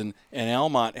season, and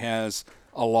Elmont has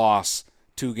a loss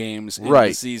 2 games in right.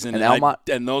 the season, and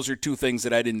and those are 2 things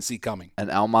that I didn't see coming.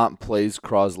 And Almont plays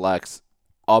Croslex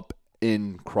up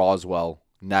in Croswell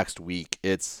next week.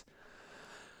 It's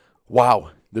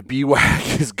wow. The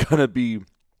BWAC is gonna be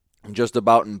just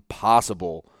about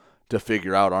impossible to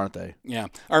figure out, aren't they? Yeah.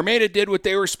 Armada did what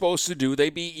they were supposed to do. They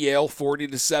beat Yale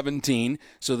 40-17,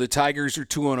 so the Tigers are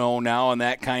 2-0 now, and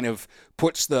that kind of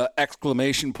puts the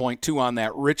exclamation point, too, on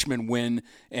that Richmond win,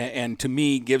 and to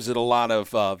me gives it a lot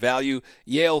of value.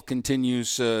 Yale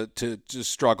continues to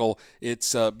struggle.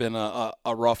 It's been a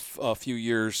rough few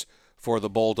years for the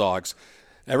Bulldogs.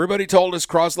 Everybody told us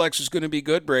Croslex was going to be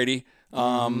good, Brady.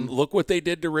 Look what they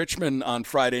did to Richmond on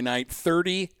Friday night,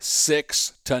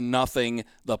 36-0.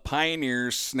 The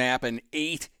Pioneers snap an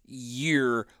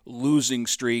 8-year losing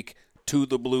streak to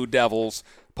the Blue Devils.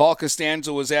 Paul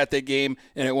Costanzo was at that game,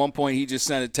 and at one point he just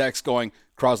sent a text going,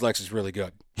 Croslex is really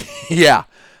good. Yeah.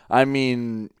 I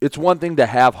mean, it's one thing to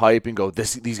have hype and go,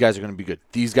 these guys are going to be good.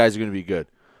 These guys are going to be good.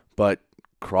 But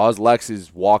Croslex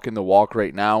is walking the walk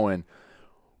right now, and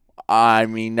I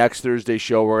mean, next Thursday's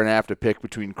show, we're going to have to pick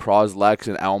between Croslex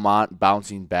and Almont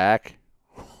bouncing back.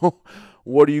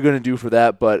 What are you going to do for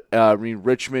that? But, I mean,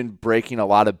 Richmond breaking a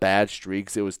lot of bad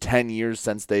streaks. It was 10 years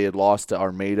since they had lost to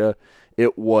Armada.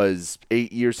 It was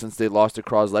 8 years since they lost to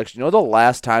Croslex. You know the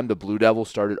last time the Blue Devils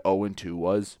started 0-2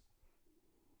 was?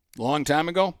 Long time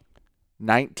ago?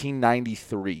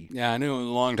 1993. Yeah, I knew it was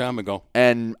a long time ago.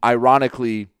 And,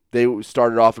 ironically, they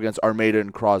started off against Armada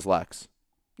and Croslex.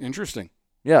 Interesting.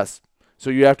 Yes. So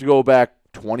you have to go back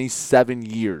 27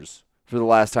 years for the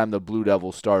last time the Blue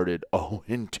Devils started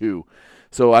 0-2.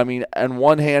 So, I mean, on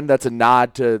one hand, that's a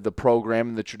nod to the program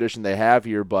and the tradition they have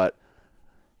here, but,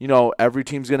 you know, every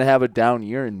team's going to have a down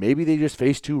year, and maybe they just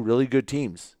face 2 really good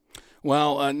teams.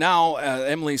 Well, now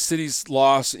Emily City's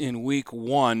loss in week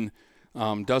 1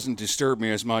 doesn't disturb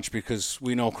me as much because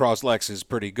we know Croslex is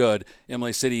pretty good.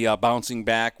 Emily City bouncing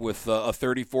back with a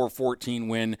 34-14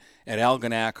 win at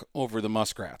Algonac over the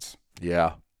Muskrats.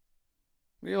 Yeah.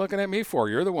 What are you looking at me for?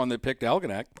 You're the one that picked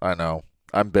Algonac. I know.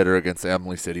 I'm bitter against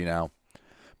Emily City now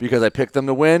because I picked them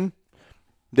to win.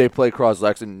 They play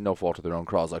Croslex, and no fault of their own,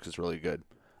 Croslex is really good.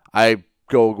 I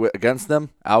go against them,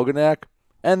 Algonac,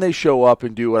 and they show up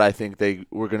and do what I think they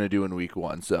were going to do in week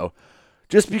 1. So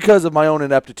just because of my own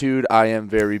ineptitude, I am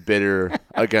very bitter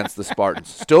against the Spartans.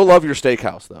 Still love your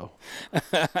steakhouse, though.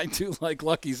 I do like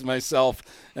Lucky's myself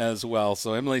as well.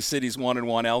 So Emily City's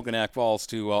 1-1. Algonac falls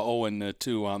to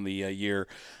 0-2 on the year.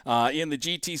 In the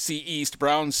GTC East,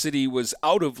 Brown City was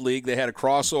out of league. They had a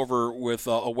crossover with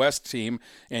a West team,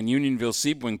 and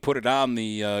Unionville-Sebring put it on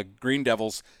the Green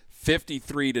Devils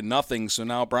 53-0. So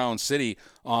now Brown City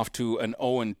off to an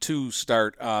 0-2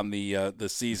 start on the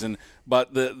season.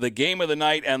 But the game of the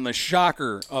night and the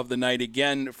shocker of the night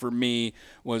again for me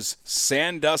was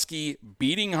Sandusky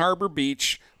beating Harbor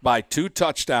Beach by 2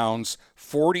 touchdowns,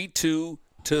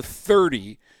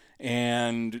 42-30.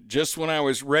 And just when I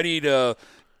was ready to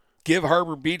give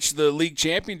Harbor Beach the league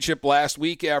championship last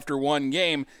week after one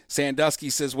game,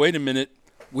 Sandusky says, wait a minute,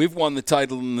 we've won the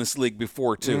title in this league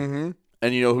before too. Mm-hmm.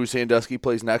 And you know who Sandusky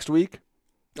plays next week?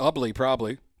 Ubley,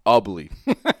 probably. Ubley.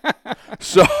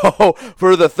 So,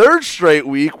 for the 3rd straight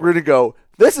week, we're going to go,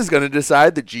 this is going to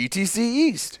decide the GTC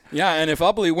East. Yeah, and if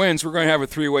Ubley wins, we're going to have a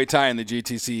 3-way tie in the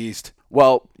GTC East.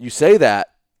 Well, you say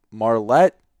that.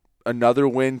 Marlette, another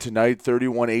win tonight,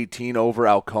 31-18 over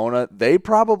Alcona. They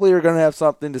probably are going to have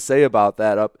something to say about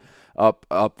that up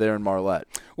there in Marlette.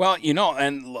 Well, you know,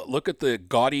 and look at the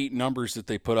gaudy numbers that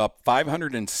they put up.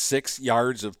 506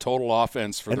 yards of total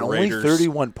offense for the Raiders. And only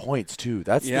 31 points, too.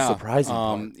 That's the surprising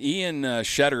part. Ian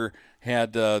Shetter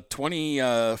had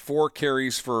 24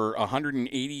 carries for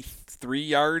 183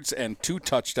 yards and 2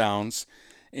 touchdowns.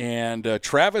 And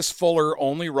Travis Fuller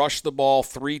only rushed the ball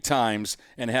 3 times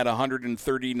and had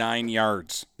 139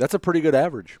 yards. That's a pretty good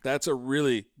average. That's a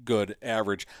really good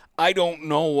average. I don't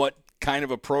know what kind of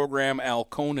a program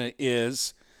Alcona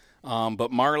is,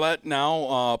 but Marlette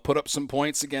now put up some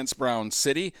points against Brown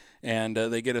City, and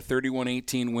they get a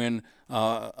 31-18 win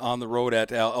on the road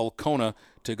at Alcona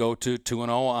to go to 2-0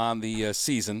 on the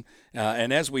season.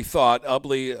 And as we thought,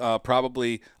 Ubley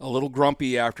probably a little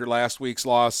grumpy after last week's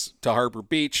loss to Harbor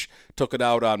Beach, took it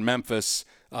out on Memphis,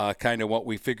 kind of what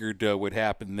we figured would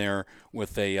happen there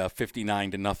with a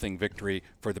 59-0 victory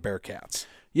for the Bearcats.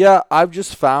 Yeah, I've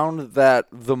just found that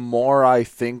the more I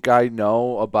think I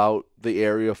know about the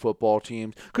area football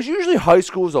teams, because usually high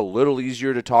school is a little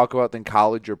easier to talk about than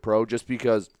college or pro just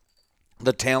because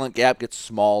the talent gap gets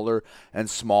smaller and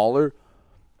smaller.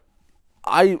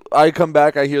 I come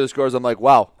back, I hear the scores, I'm like,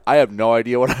 wow, I have no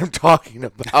idea what I'm talking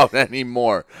about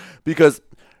anymore. Because,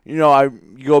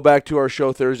 you go back to our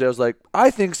show Thursday, I was like,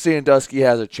 I think Sandusky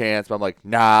has a chance. But I'm like,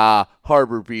 nah,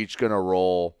 Harbor Beach going to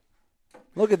roll.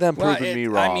 Look at them proving me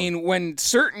wrong. I mean, when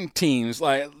certain teams,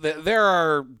 like there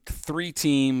are 3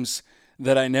 teams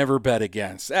that I never bet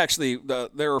against. Actually,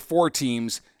 there are 4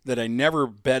 teams that I never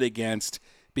bet against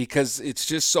because it's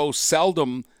just so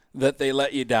seldom that they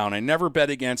let you down. I never bet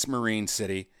against Marine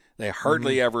City. They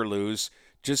hardly ever lose.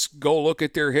 Just go look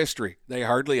at their history. They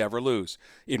hardly ever lose.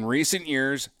 In recent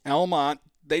years, Almont,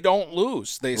 they don't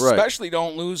lose. They especially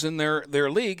don't lose in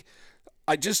their league.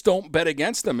 I just don't bet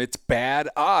against them. It's bad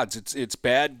odds. It's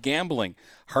bad gambling.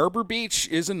 Harbor Beach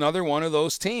is another one of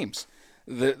those teams.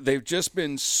 They've just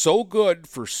been so good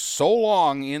for so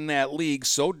long in that league,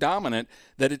 so dominant,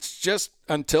 that it's just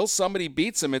until somebody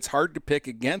beats them, it's hard to pick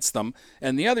against them.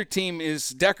 And the other team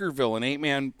is Deckerville in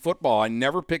 8-man football. I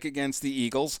never pick against the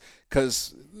Eagles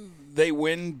because they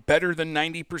win better than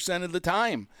 90% of the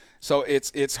time. So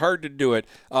it's hard to do it.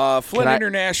 Flint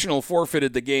International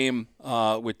forfeited the game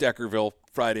with Deckerville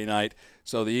Friday night,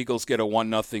 so the Eagles get a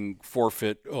 1-0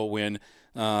 forfeit win.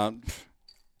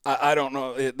 I don't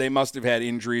know. They must have had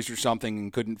injuries or something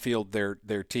and couldn't field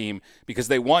their team because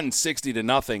they won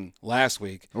 60-0 last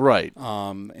week. Right.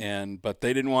 But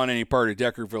they didn't want any part of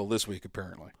Deckerville this week,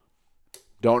 apparently.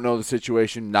 Don't know the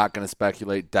situation. Not going to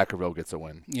speculate. Deckerville gets a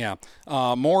win. Yeah.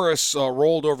 Morris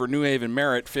rolled over New Haven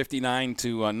Merritt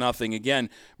 59-0. Again,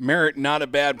 Merritt not a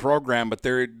bad program, but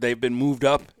they've been moved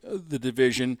up the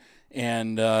division,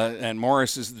 and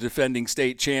Morris is the defending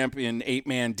state champ in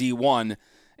 8-man D1.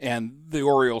 And the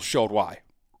Orioles showed why.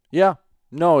 Yeah.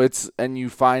 No, and you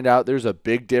find out there's a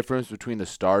big difference between the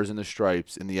Stars and the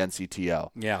Stripes in the NCTL.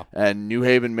 Yeah. And New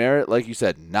Haven Merritt, like you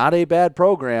said, not a bad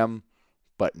program,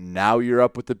 but now you're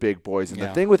up with the big boys. And the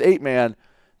thing with 8-man,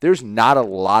 there's not a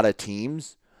lot of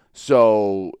teams.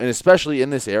 So, and especially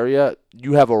in this area,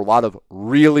 you have a lot of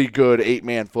really good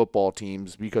 8-man football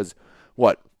teams because,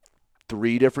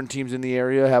 3 different teams in the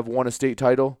area have won a state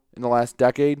title in the last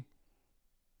decade?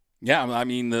 Yeah, I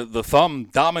mean, the Thumb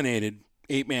dominated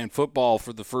 8-man football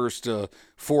for the first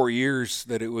 4 years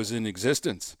that it was in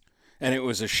existence. And it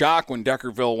was a shock when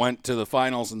Deckerville went to the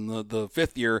finals in the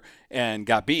 5th year and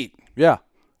got beat. Yeah.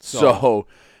 So,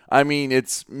 I mean,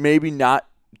 it's maybe not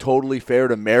totally fair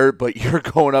to Merritt, but you're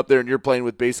going up there and you're playing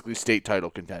with basically state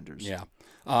title contenders. Yeah.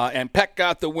 And Peck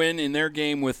got the win in their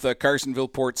game with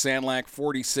Carsonville Port Sanilac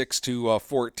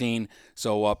 46-14.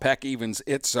 So Peck evens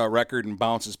its record and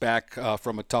bounces back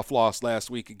from a tough loss last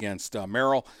week against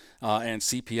Merrill. And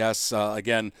CPS,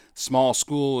 again, small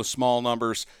school, small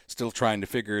numbers, still trying to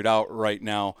figure it out right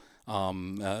now.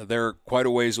 They're quite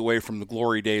a ways away from the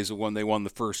glory days of when they won the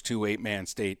first 2 8-man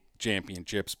state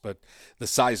championships, but the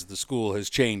size of the school has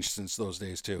changed since those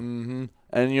days too. Mm-hmm.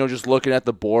 And, just looking at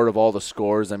the board of all the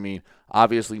scores, I mean,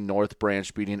 obviously North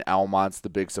Branch beating Almont's the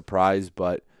big surprise,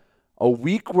 but a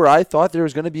week where I thought there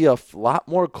was going to be a lot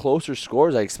more closer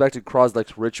scores. I expected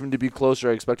Croslex Richmond to be closer.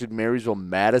 I expected Marysville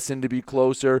Madison to be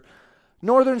closer.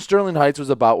 Northern Sterling Heights was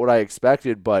about what I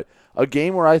expected, but a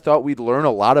game where I thought we'd learn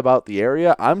a lot about the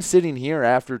area, I'm sitting here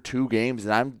after 2 games,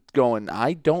 and I'm going,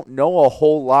 I don't know a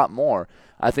whole lot more.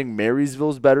 I think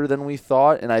Marysville's better than we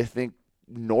thought, and I think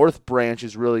North Branch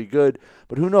is really good,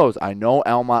 but who knows? I know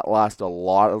Almont lost a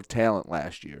lot of talent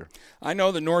last year. I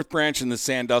know the North Branch and the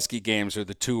Sandusky games are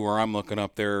the 2 where I'm looking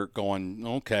up there going,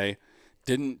 okay,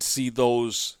 didn't see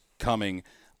those coming.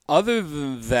 Other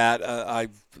than that,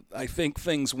 I think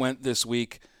things went this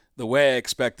week the way I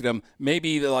expected them.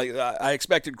 Maybe I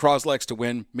expected Croslex to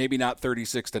win, maybe not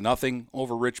 36-0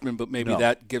 over Richmond, but maybe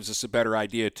that gives us a better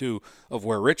idea too of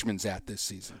where Richmond's at this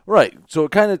season. Right. So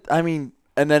it kind of, I mean,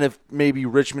 and then if maybe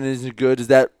Richmond isn't good, does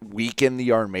that weaken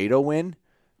the Armada win?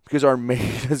 Because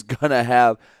Armada's gonna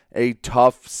have a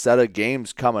tough set of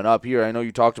games coming up here. I know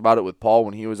you talked about it with Paul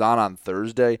when he was on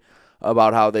Thursday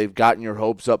about how they've gotten your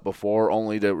hopes up before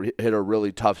only to hit a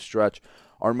really tough stretch.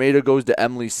 Armada goes to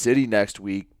Emily City next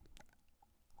week.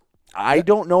 I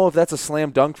don't know if that's a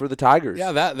slam dunk for the Tigers.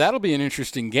 Yeah, that'll be an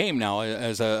interesting game now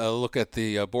as I look at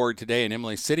the board today, and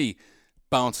Emily City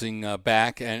bouncing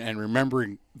back and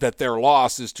remembering that their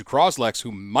loss is to Croslex,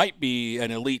 who might be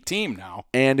an elite team now.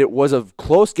 And it was a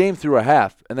close game through a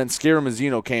half, and then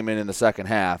Scaramuzzino came in the second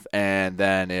half, and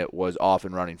then it was off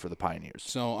and running for the Pioneers.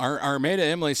 So Armada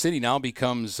Emily City now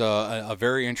becomes a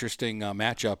very interesting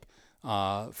matchup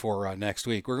for next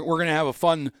week. We're going to have a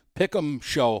fun Pick'em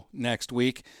show next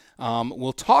week.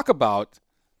 We'll talk about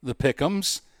the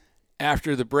Pick'ems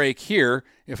after the break here,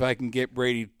 if I can get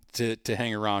Brady to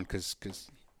hang around, because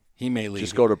he may leave.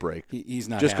 Just go to break. He's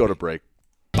not Just happy. go to break.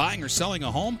 Buying or selling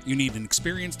a home? You need an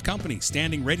experienced company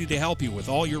standing ready to help you with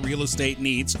all your real estate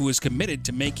needs, who is committed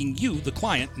to making you the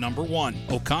client number one.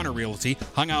 O'Connor Realty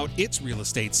hung out its real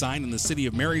estate sign in the city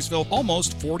of Marysville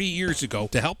almost 40 years ago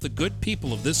to help the good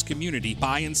people of this community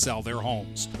buy and sell their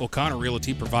homes. O'Connor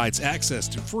Realty provides access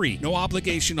to free,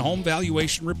 no-obligation home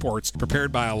valuation reports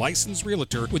prepared by a licensed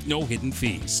realtor with no hidden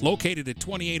fees. Located at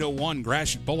 2801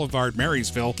 Gratiot Boulevard,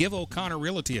 Marysville, give O'Connor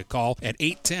Realty a call at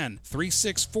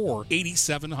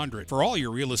 810-364-8700 for all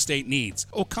your real estate needs.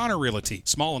 O'Connor Realty,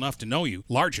 small enough to know you,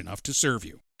 large enough to serve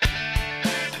you.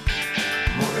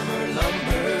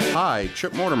 Hi,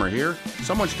 Chip Mortimer here.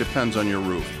 So much depends on your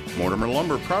roof. Mortimer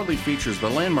Lumber proudly features the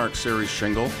Landmark Series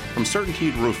shingle from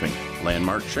Certainteed Roofing.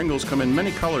 Landmark shingles come in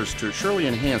many colors to surely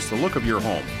enhance the look of your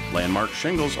home. Landmark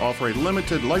shingles offer a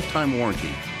limited lifetime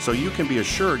warranty, so you can be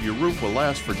assured your roof will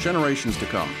last for generations to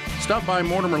come. Stop by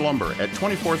Mortimer Lumber at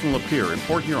 24th and Lapeer in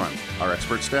Port Huron. Our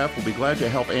expert staff will be glad to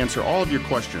help answer all of your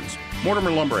questions.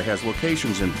 Mortimer Lumber has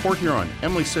locations in Port Huron,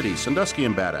 Emily City, Sandusky,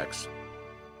 and Bad Axe.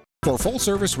 For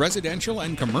full-service residential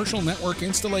and commercial network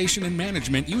installation and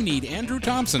management, you need Andrew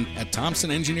Thompson at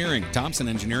Thompson Engineering. Thompson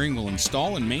Engineering will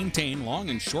install and maintain long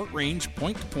and short-range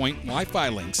point-to-point Wi-Fi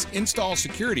links, install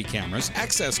security cameras,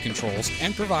 access controls,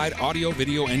 and provide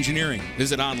audio-video engineering.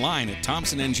 Visit online at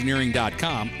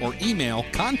thompsonengineering.com or email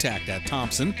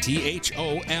contact@thompson,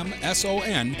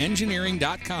 THOMSON,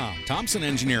 engineering.com. Thompson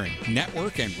Engineering,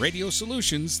 network and radio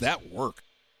solutions that work.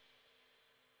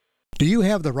 Do you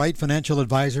have the right financial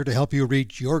advisor to help you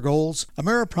reach your goals?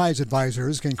 Ameriprise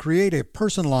Advisors can create a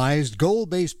personalized,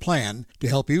 goal-based plan to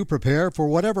help you prepare for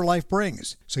whatever life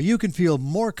brings, so you can feel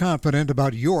more confident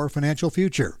about your financial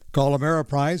future. Call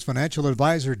Ameriprise Financial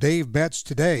Advisor Dave Betts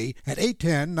today at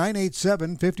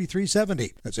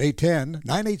 810-987-5370. That's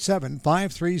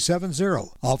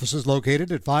 810-987-5370. Office is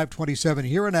located at 527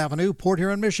 Huron Avenue, Port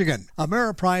Huron, Michigan.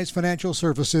 Ameriprise Financial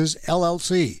Services,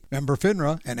 LLC. Member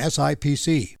FINRA and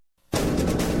SIPC.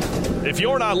 If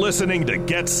you're not listening to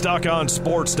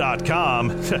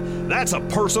GetStuckOnSports.com, that's a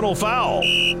personal foul.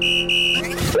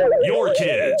 Your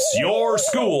kids, your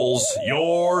schools,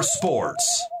 your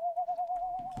sports.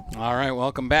 All right,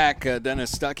 welcome back.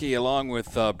 Dennis Stuckey along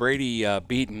with Brady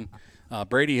Beaton.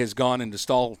 Brady has gone into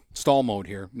stall mode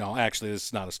here. No, actually, this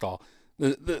is not a stall.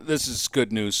 This is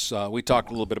good news. We talked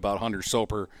a little bit about Hunter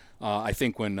Soper. I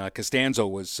think when Costanzo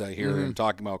was here and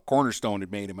talking about Cornerstone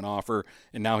had made him an offer,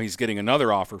 and now he's getting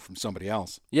another offer from somebody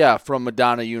else. Yeah, from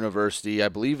Madonna University. I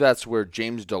believe that's where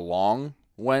James DeLong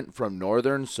went from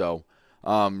Northern. So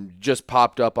just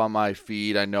popped up on my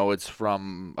feed. I know it's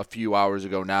from a few hours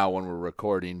ago now when we're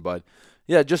recording. But,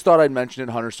 yeah, just thought I'd mention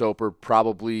it. Hunter Soper,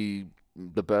 probably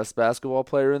the best basketball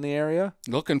player in the area.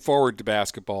 Looking forward to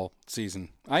basketball season.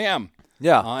 I am.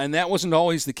 Yeah. And that wasn't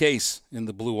always the case in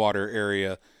the Blue Water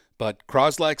area. But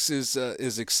Croslex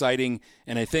is exciting,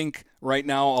 and I think right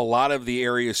now a lot of the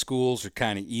area schools are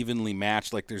kind of evenly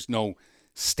matched. Like there's no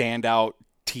standout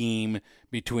team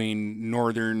between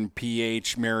Northern,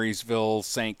 PH, Marysville,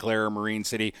 St. Clair, Marine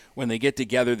City. When they get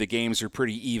together, the games are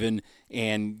pretty even,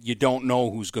 and you don't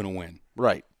know who's going to win.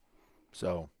 Right.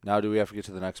 So now do we have to get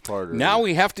to the next part? Or? Now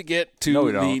we have to get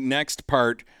to the next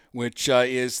part, which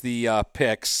is the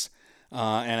picks.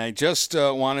 And I just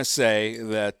want to say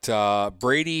that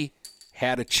Brady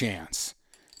had a chance.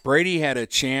 Brady had a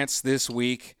chance this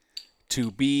week to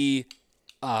be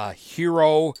a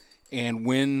hero and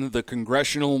win the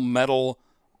Congressional Medal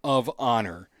of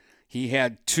Honor. He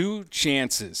had two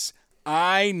chances.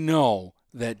 I know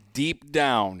that deep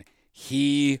down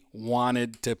he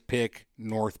wanted to pick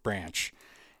North Branch,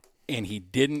 and he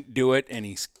didn't do it, and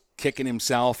he's kicking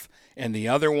himself. And the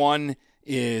other one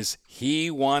is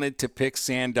he wanted to pick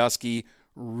Sandusky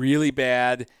really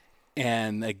bad,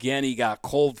 and again he got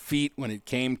cold feet when it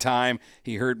came time.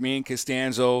 He heard me and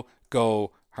Costanzo go,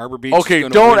 Harbor Beach. Okay,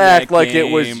 don't act like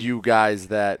it was you guys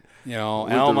that. You know,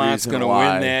 Almont's going to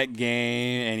win that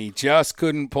game, and he just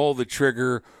couldn't pull the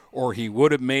trigger, or he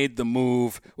would have made the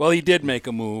move. Well, he did make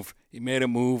a move. He made a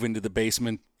move into the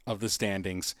basement of the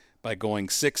standings by going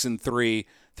 6-3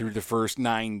 through the first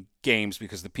 9 games,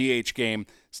 because the PH game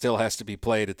still has to be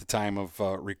played at the time of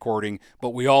recording.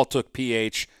 But we all took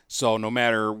PH, so no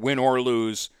matter win or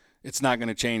lose, it's not going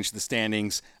to change the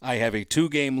standings. I have a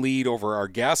 2-game lead over our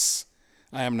guests.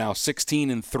 I am now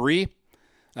 16-3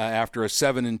 after a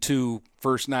 7-2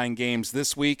 first 9 games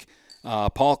this week.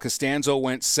 Paul Costanzo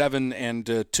went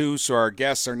 7-2, so our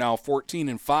guests are now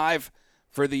 14-5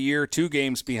 for the year, 2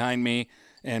 games behind me.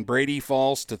 And Brady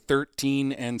falls to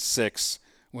 13-6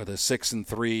 with a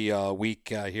 6-3 week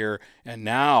here. And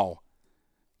now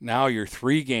you're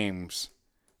 3 games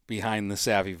behind the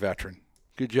Savvy Veteran.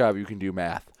 Good job. You can do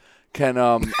math. Can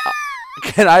I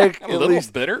at a little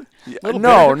least bitter? No, bitter?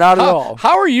 not at all.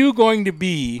 How are you going to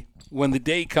be when the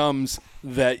day comes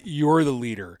that you're the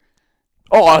leader?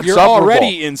 Oh, you're insufferable.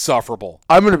 already insufferable.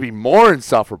 I'm going to be more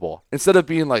insufferable. Instead of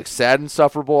being like sad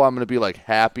insufferable, I'm going to be like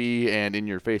happy and in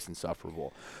your face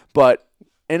insufferable. But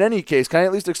in any case, can I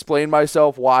at least explain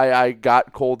myself why I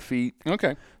got cold feet?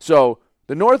 Okay. So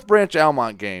the North Branch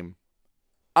Almont game,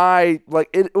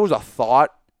 it was a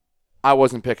thought. I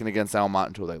wasn't picking against Almont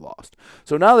until they lost.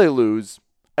 So now they lose,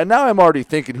 and now I'm already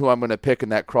thinking who I'm going to pick in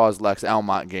that Croslex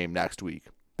Almont game next week.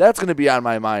 That's going to be on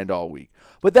my mind all week.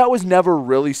 But that was never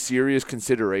really serious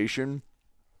consideration.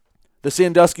 The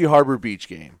Sandusky Harbor Beach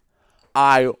game,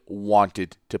 I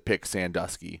wanted to pick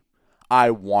Sandusky.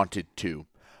 I wanted to.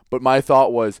 But my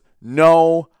thought was,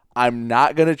 no, I'm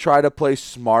not going to try to play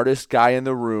smartest guy in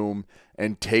the room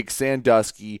and take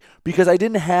Sandusky because I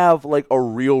didn't have like a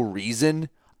real reason.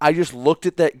 I just looked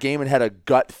at that game and had a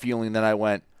gut feeling that I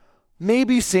went,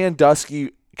 maybe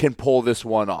Sandusky can pull this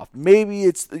one off. Maybe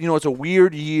it's a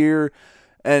weird year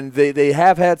and they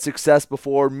have had success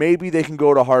before. Maybe they can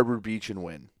go to Harbor Beach and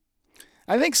win.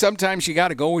 I think sometimes you got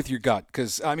to go with your gut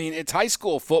because, it's high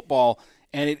school football,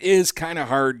 and it is kind of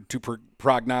hard to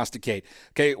prognosticate.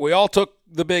 Okay, we all took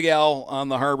the big L on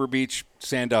the Harbor Beach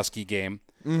Sandusky game.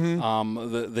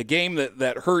 Mm-hmm. The game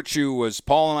that hurt you was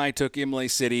Paul and I took Imlay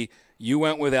City. You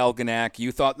went with Algonac.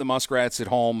 You thought the Muskrats at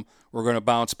home were going to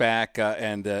bounce back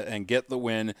and get the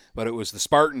win, but it was the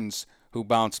Spartans who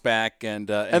bounced back and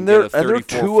they're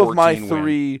 2 of my win.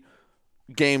 3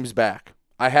 games back.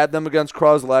 I had them against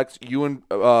Croslex. You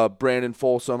and Brandon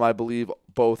Folsom, I believe,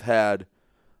 both had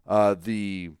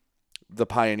the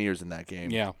Pioneers in that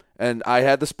game. Yeah. And I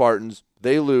had the Spartans.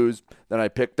 They lose. Then I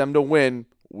picked them to win.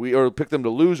 Picked them to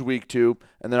lose week 2,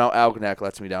 and then now Algonac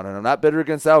lets me down. And I'm not bitter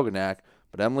against Algonac,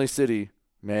 but Imlay City,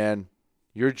 man,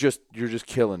 you're just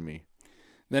killing me.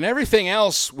 Then everything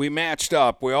else we matched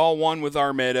up. We all won with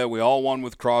Armada. We all won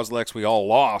with Croslex. We all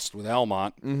lost with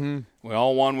Almont. Mm-hmm. We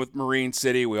all won with Marine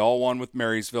City. We all won with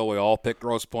Marysville. We all picked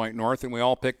Grosse Pointe North, and we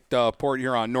all picked Port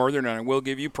Huron Northern. And I will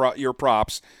give you your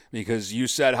props because you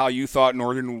said how you thought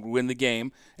Northern would win the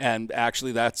game, and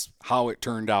actually that's how it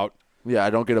turned out. Yeah,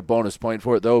 I don't get a bonus point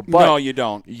for it, though. But no, you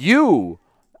don't. You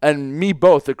and me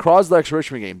both, the Croslex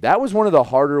Richmond game, that was one of the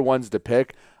harder ones to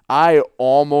pick. I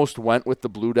almost went with the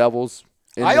Blue Devils.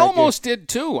 I almost did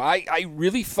too. I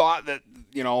really thought that,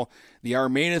 the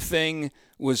Armada thing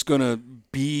was going to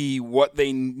be what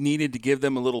they needed to give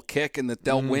them a little kick and that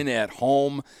they'll win at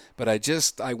home. But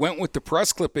I went with the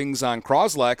press clippings on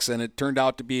Croslex, and it turned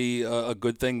out to be a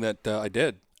good thing that I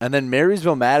did. And then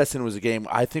Marysville-Madison was a game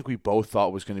I think we both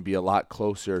thought was going to be a lot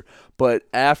closer. But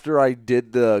after I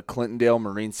did the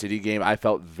Clintondale-Marine City game, I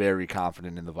felt very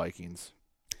confident in the Vikings.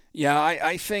 Yeah,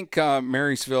 I think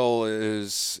Marysville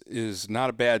is not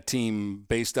a bad team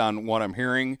based on what I'm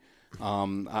hearing.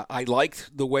 I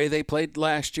liked the way they played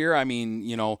last year.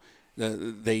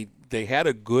 They had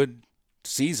a good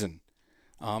season,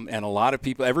 and a lot of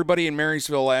people, everybody in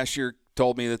Marysville last year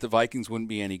told me that the Vikings wouldn't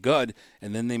be any good,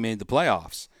 and then they made the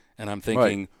playoffs. And I'm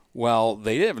thinking, well,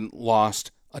 they haven't lost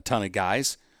a ton of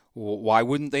guys. Why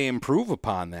wouldn't they improve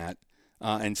upon that?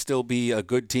 And still be a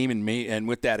good team and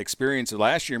with that experience of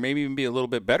last year, maybe even be a little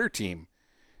bit better team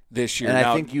this year. And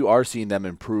I think you are seeing them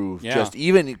improve, just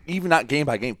even not game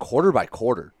by game, quarter by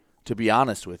quarter, to be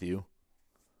honest with you.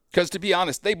 Because to be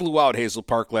honest, they blew out Hazel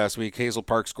Park last week. Hazel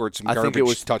Park scored some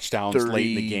garbage touchdowns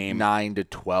late in the game.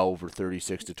 39-12 or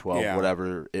 36-12,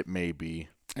 whatever it may be.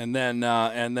 And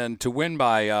then to win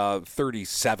by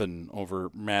 37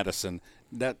 over Madison,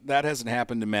 that hasn't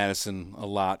happened to Madison a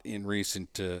lot in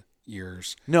recent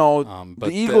years. No, but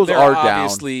the Eagles are down.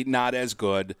 Obviously not as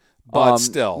good, but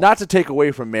still. Not to take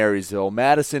away from Marysville,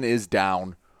 Madison is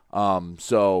down.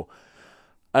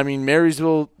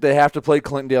 Marysville, they have to play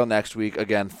Clintondale next week.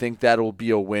 Again, think that'll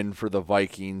be a win for the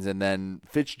Vikings. And then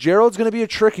Fitzgerald's going to be a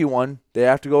tricky one. They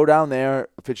have to go down there.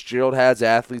 Fitzgerald has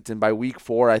athletes, and by week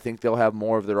 4, I think they'll have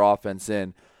more of their offense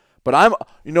in. But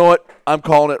you know what? I'm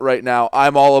calling it right now.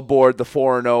 I'm all aboard the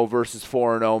 4-0 versus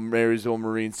 4-0 Marysville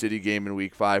Marine City game in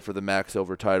week 5 for the MAC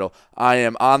Silver title. I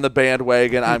am on the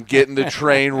bandwagon. I'm getting the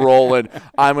train rolling.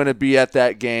 I'm going to be at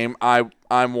that game. I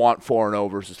want 4-0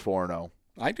 versus 4-0.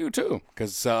 I do too,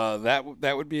 because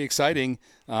that would be exciting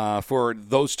for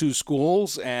those two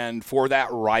schools and for that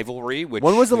rivalry. Which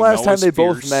when was the last time they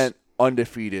both met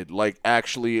undefeated? Like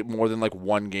actually more than like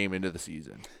one game into the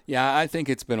season. Yeah, I think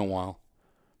it's been a while.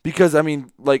 Because,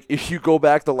 if you go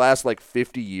back the last,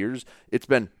 50 years, it's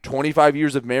been 25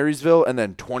 years of Marysville and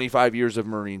then 25 years of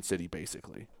Marine City,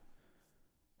 basically.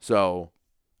 So,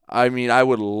 I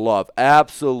would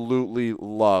absolutely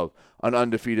love an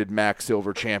undefeated MAC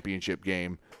Silver Championship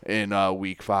game in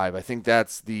Week 5. I think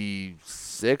that's the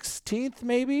 16th,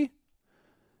 maybe,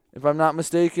 if I'm not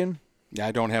mistaken. Yeah,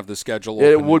 I don't have the schedule.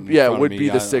 It would be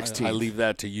the 16th. I leave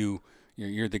that to you.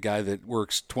 You're the guy that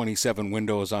works 27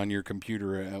 windows on your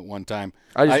computer at one time.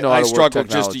 I struggled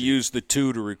just to use the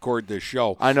 2 to record this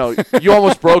show. I know. You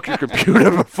almost broke your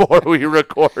computer before we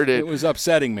recorded. It was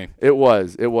upsetting me. It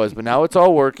was. But now it's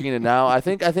all working, and now I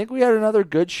think we had another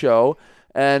good show.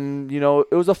 And,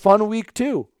 it was a fun week,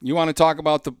 too. You want to talk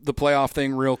about the playoff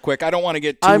thing real quick? I don't want to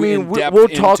get too in-depth we'll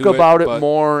talk into about it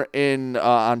more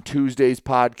on Tuesday's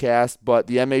podcast, but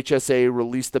the MHSA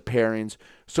released the pairings.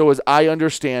 So as I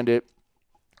understand it,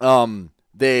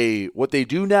 what they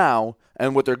do now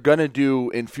and what they're going to do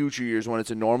in future years when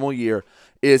it's a normal year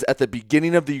is at the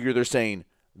beginning of the year they're saying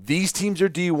these teams are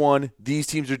D1, these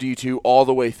teams are D2 all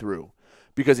the way through.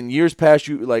 Because in years past,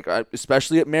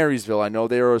 especially at Marysville, I know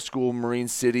they are a school, Marine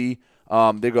City.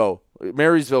 They go,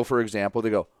 Marysville, for example, they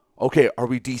go, okay, are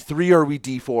we D3 or are we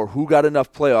D4? Who got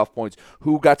enough playoff points?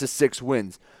 Who got to 6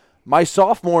 wins? My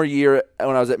sophomore year,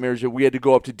 when I was at Marysville, we had to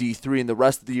go up to D3, and the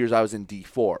rest of the years I was in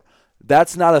D4.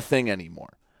 That's not a thing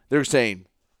anymore. They're saying,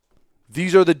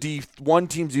 these are the D1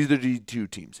 teams, these are the D2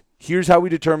 teams. Here's how we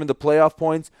determine the playoff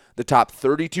points. The top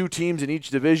 32 teams in each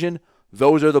division,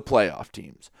 those are the playoff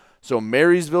teams. So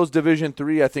Marysville's Division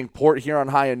 3, I think Port Huron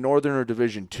High and Northern are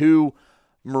Division 2.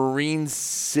 Marine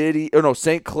City,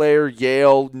 St. Clair,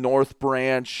 Yale, North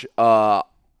Branch,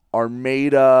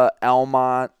 Armada,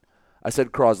 Almont. I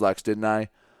said Croslex, didn't I?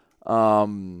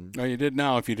 No, you did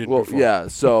now if you didn't before. Yeah,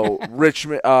 so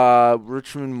Richmond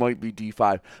might be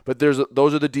D5. But those are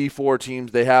the D4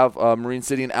 teams. They have Marine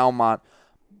City and Almont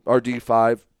are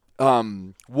D5.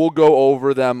 We'll go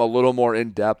over them a little more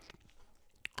in depth.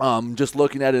 Just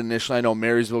looking at it initially, I know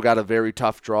Marysville got a very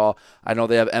tough draw. I know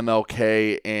they have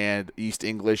MLK and East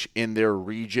English in their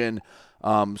region.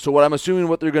 So what I'm assuming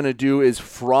what they're going to do is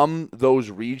from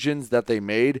those regions that they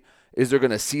made is they're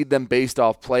going to seed them based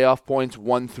off playoff points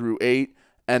 1 through 8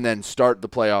 and then start the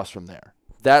playoffs from there.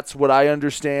 That's what I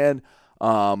understand.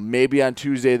 Maybe on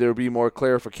Tuesday there will be more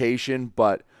clarification,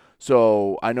 but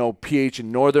so I know PH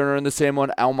and Northern are in the same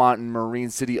one. Almont and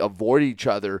Marine City avoid each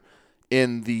other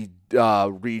in the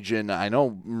region. I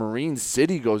know Marine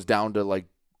City goes down to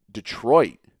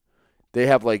Detroit. They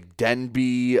have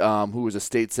Denby, who was a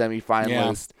state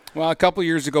semifinalist. Yeah. Well, a couple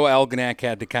years ago, Algonac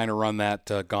had to kind of run that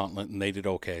gauntlet, and they did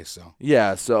okay. So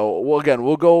yeah. So again,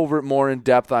 we'll go over it more in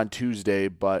depth on Tuesday,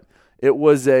 but it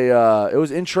was it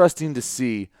was interesting to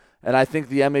see, and I think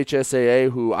the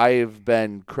MHSAA, who I have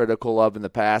been critical of in the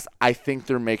past, I think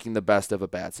they're making the best of a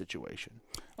bad situation.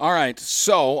 All right,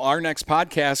 so our next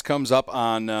podcast comes up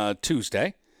on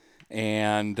Tuesday,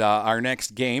 and our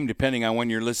next game, depending on when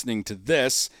you're listening to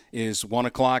this, is 1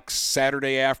 o'clock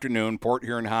Saturday afternoon, Port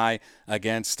Huron High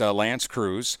against L'Anse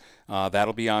Creuse.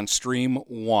 That'll be on Stream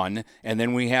 1. And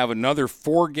then we have another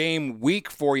 4-game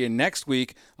week for you next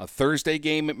week, a Thursday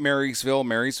game at Marysville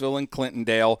and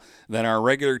Clintondale. Then our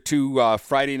regular 2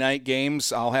 Friday night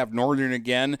games. I'll have Northern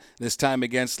again, this time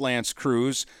against L'Anse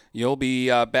Creuse. You'll be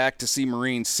back to see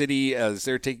Marine City as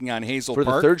they're taking on Hazel Park.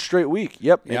 For the 3rd straight week,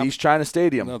 yep. At East China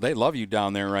Stadium. No, they love you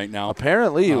down there right now.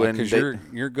 Apparently. Because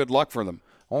you're good luck for them.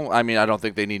 Well, I mean, I don't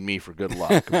think they need me for good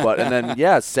luck. And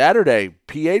then, Saturday,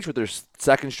 PH with their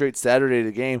 2nd straight Saturday of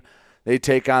the game, they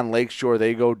take on Lakeshore.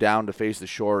 They go down to face the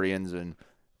Shoreans, and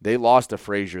they lost to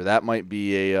Fraser. That might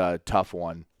be a tough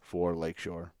one for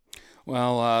Lakeshore.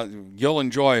 Well, you'll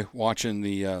enjoy watching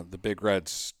the Big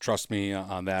Reds. Trust me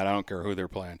on that. I don't care who they're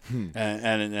playing.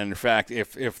 And in fact,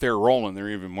 if they're rolling,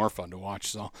 they're even more fun to watch.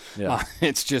 So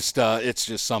it's just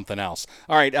something else.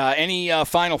 All right. Any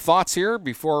final thoughts here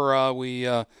before we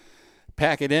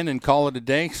pack it in and call it a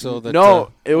day?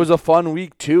 It was a fun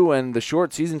week too, and the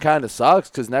short season kind of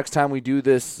sucks because next time we do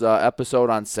this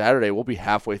episode on Saturday, we'll be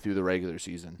halfway through the regular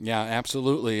season. Yeah,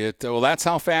 absolutely. That's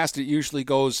how fast it usually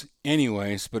goes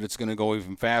anyways, but it's going to go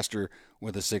even faster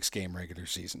with a 6-game regular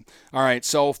season. All right,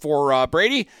 so for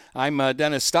Brady, I'm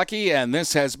Dennis Stuckey, and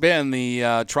this has been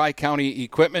the Tri-County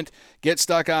Equipment Get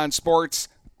Stuck on Sports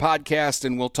podcast,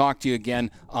 and we'll talk to you again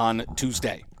on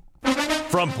Tuesday.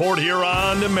 From Port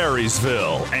Huron to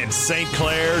Marysville and St.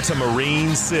 Clair to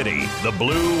Marine City, the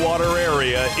Blue Water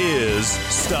area is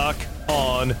Stuck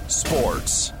on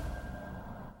Sports.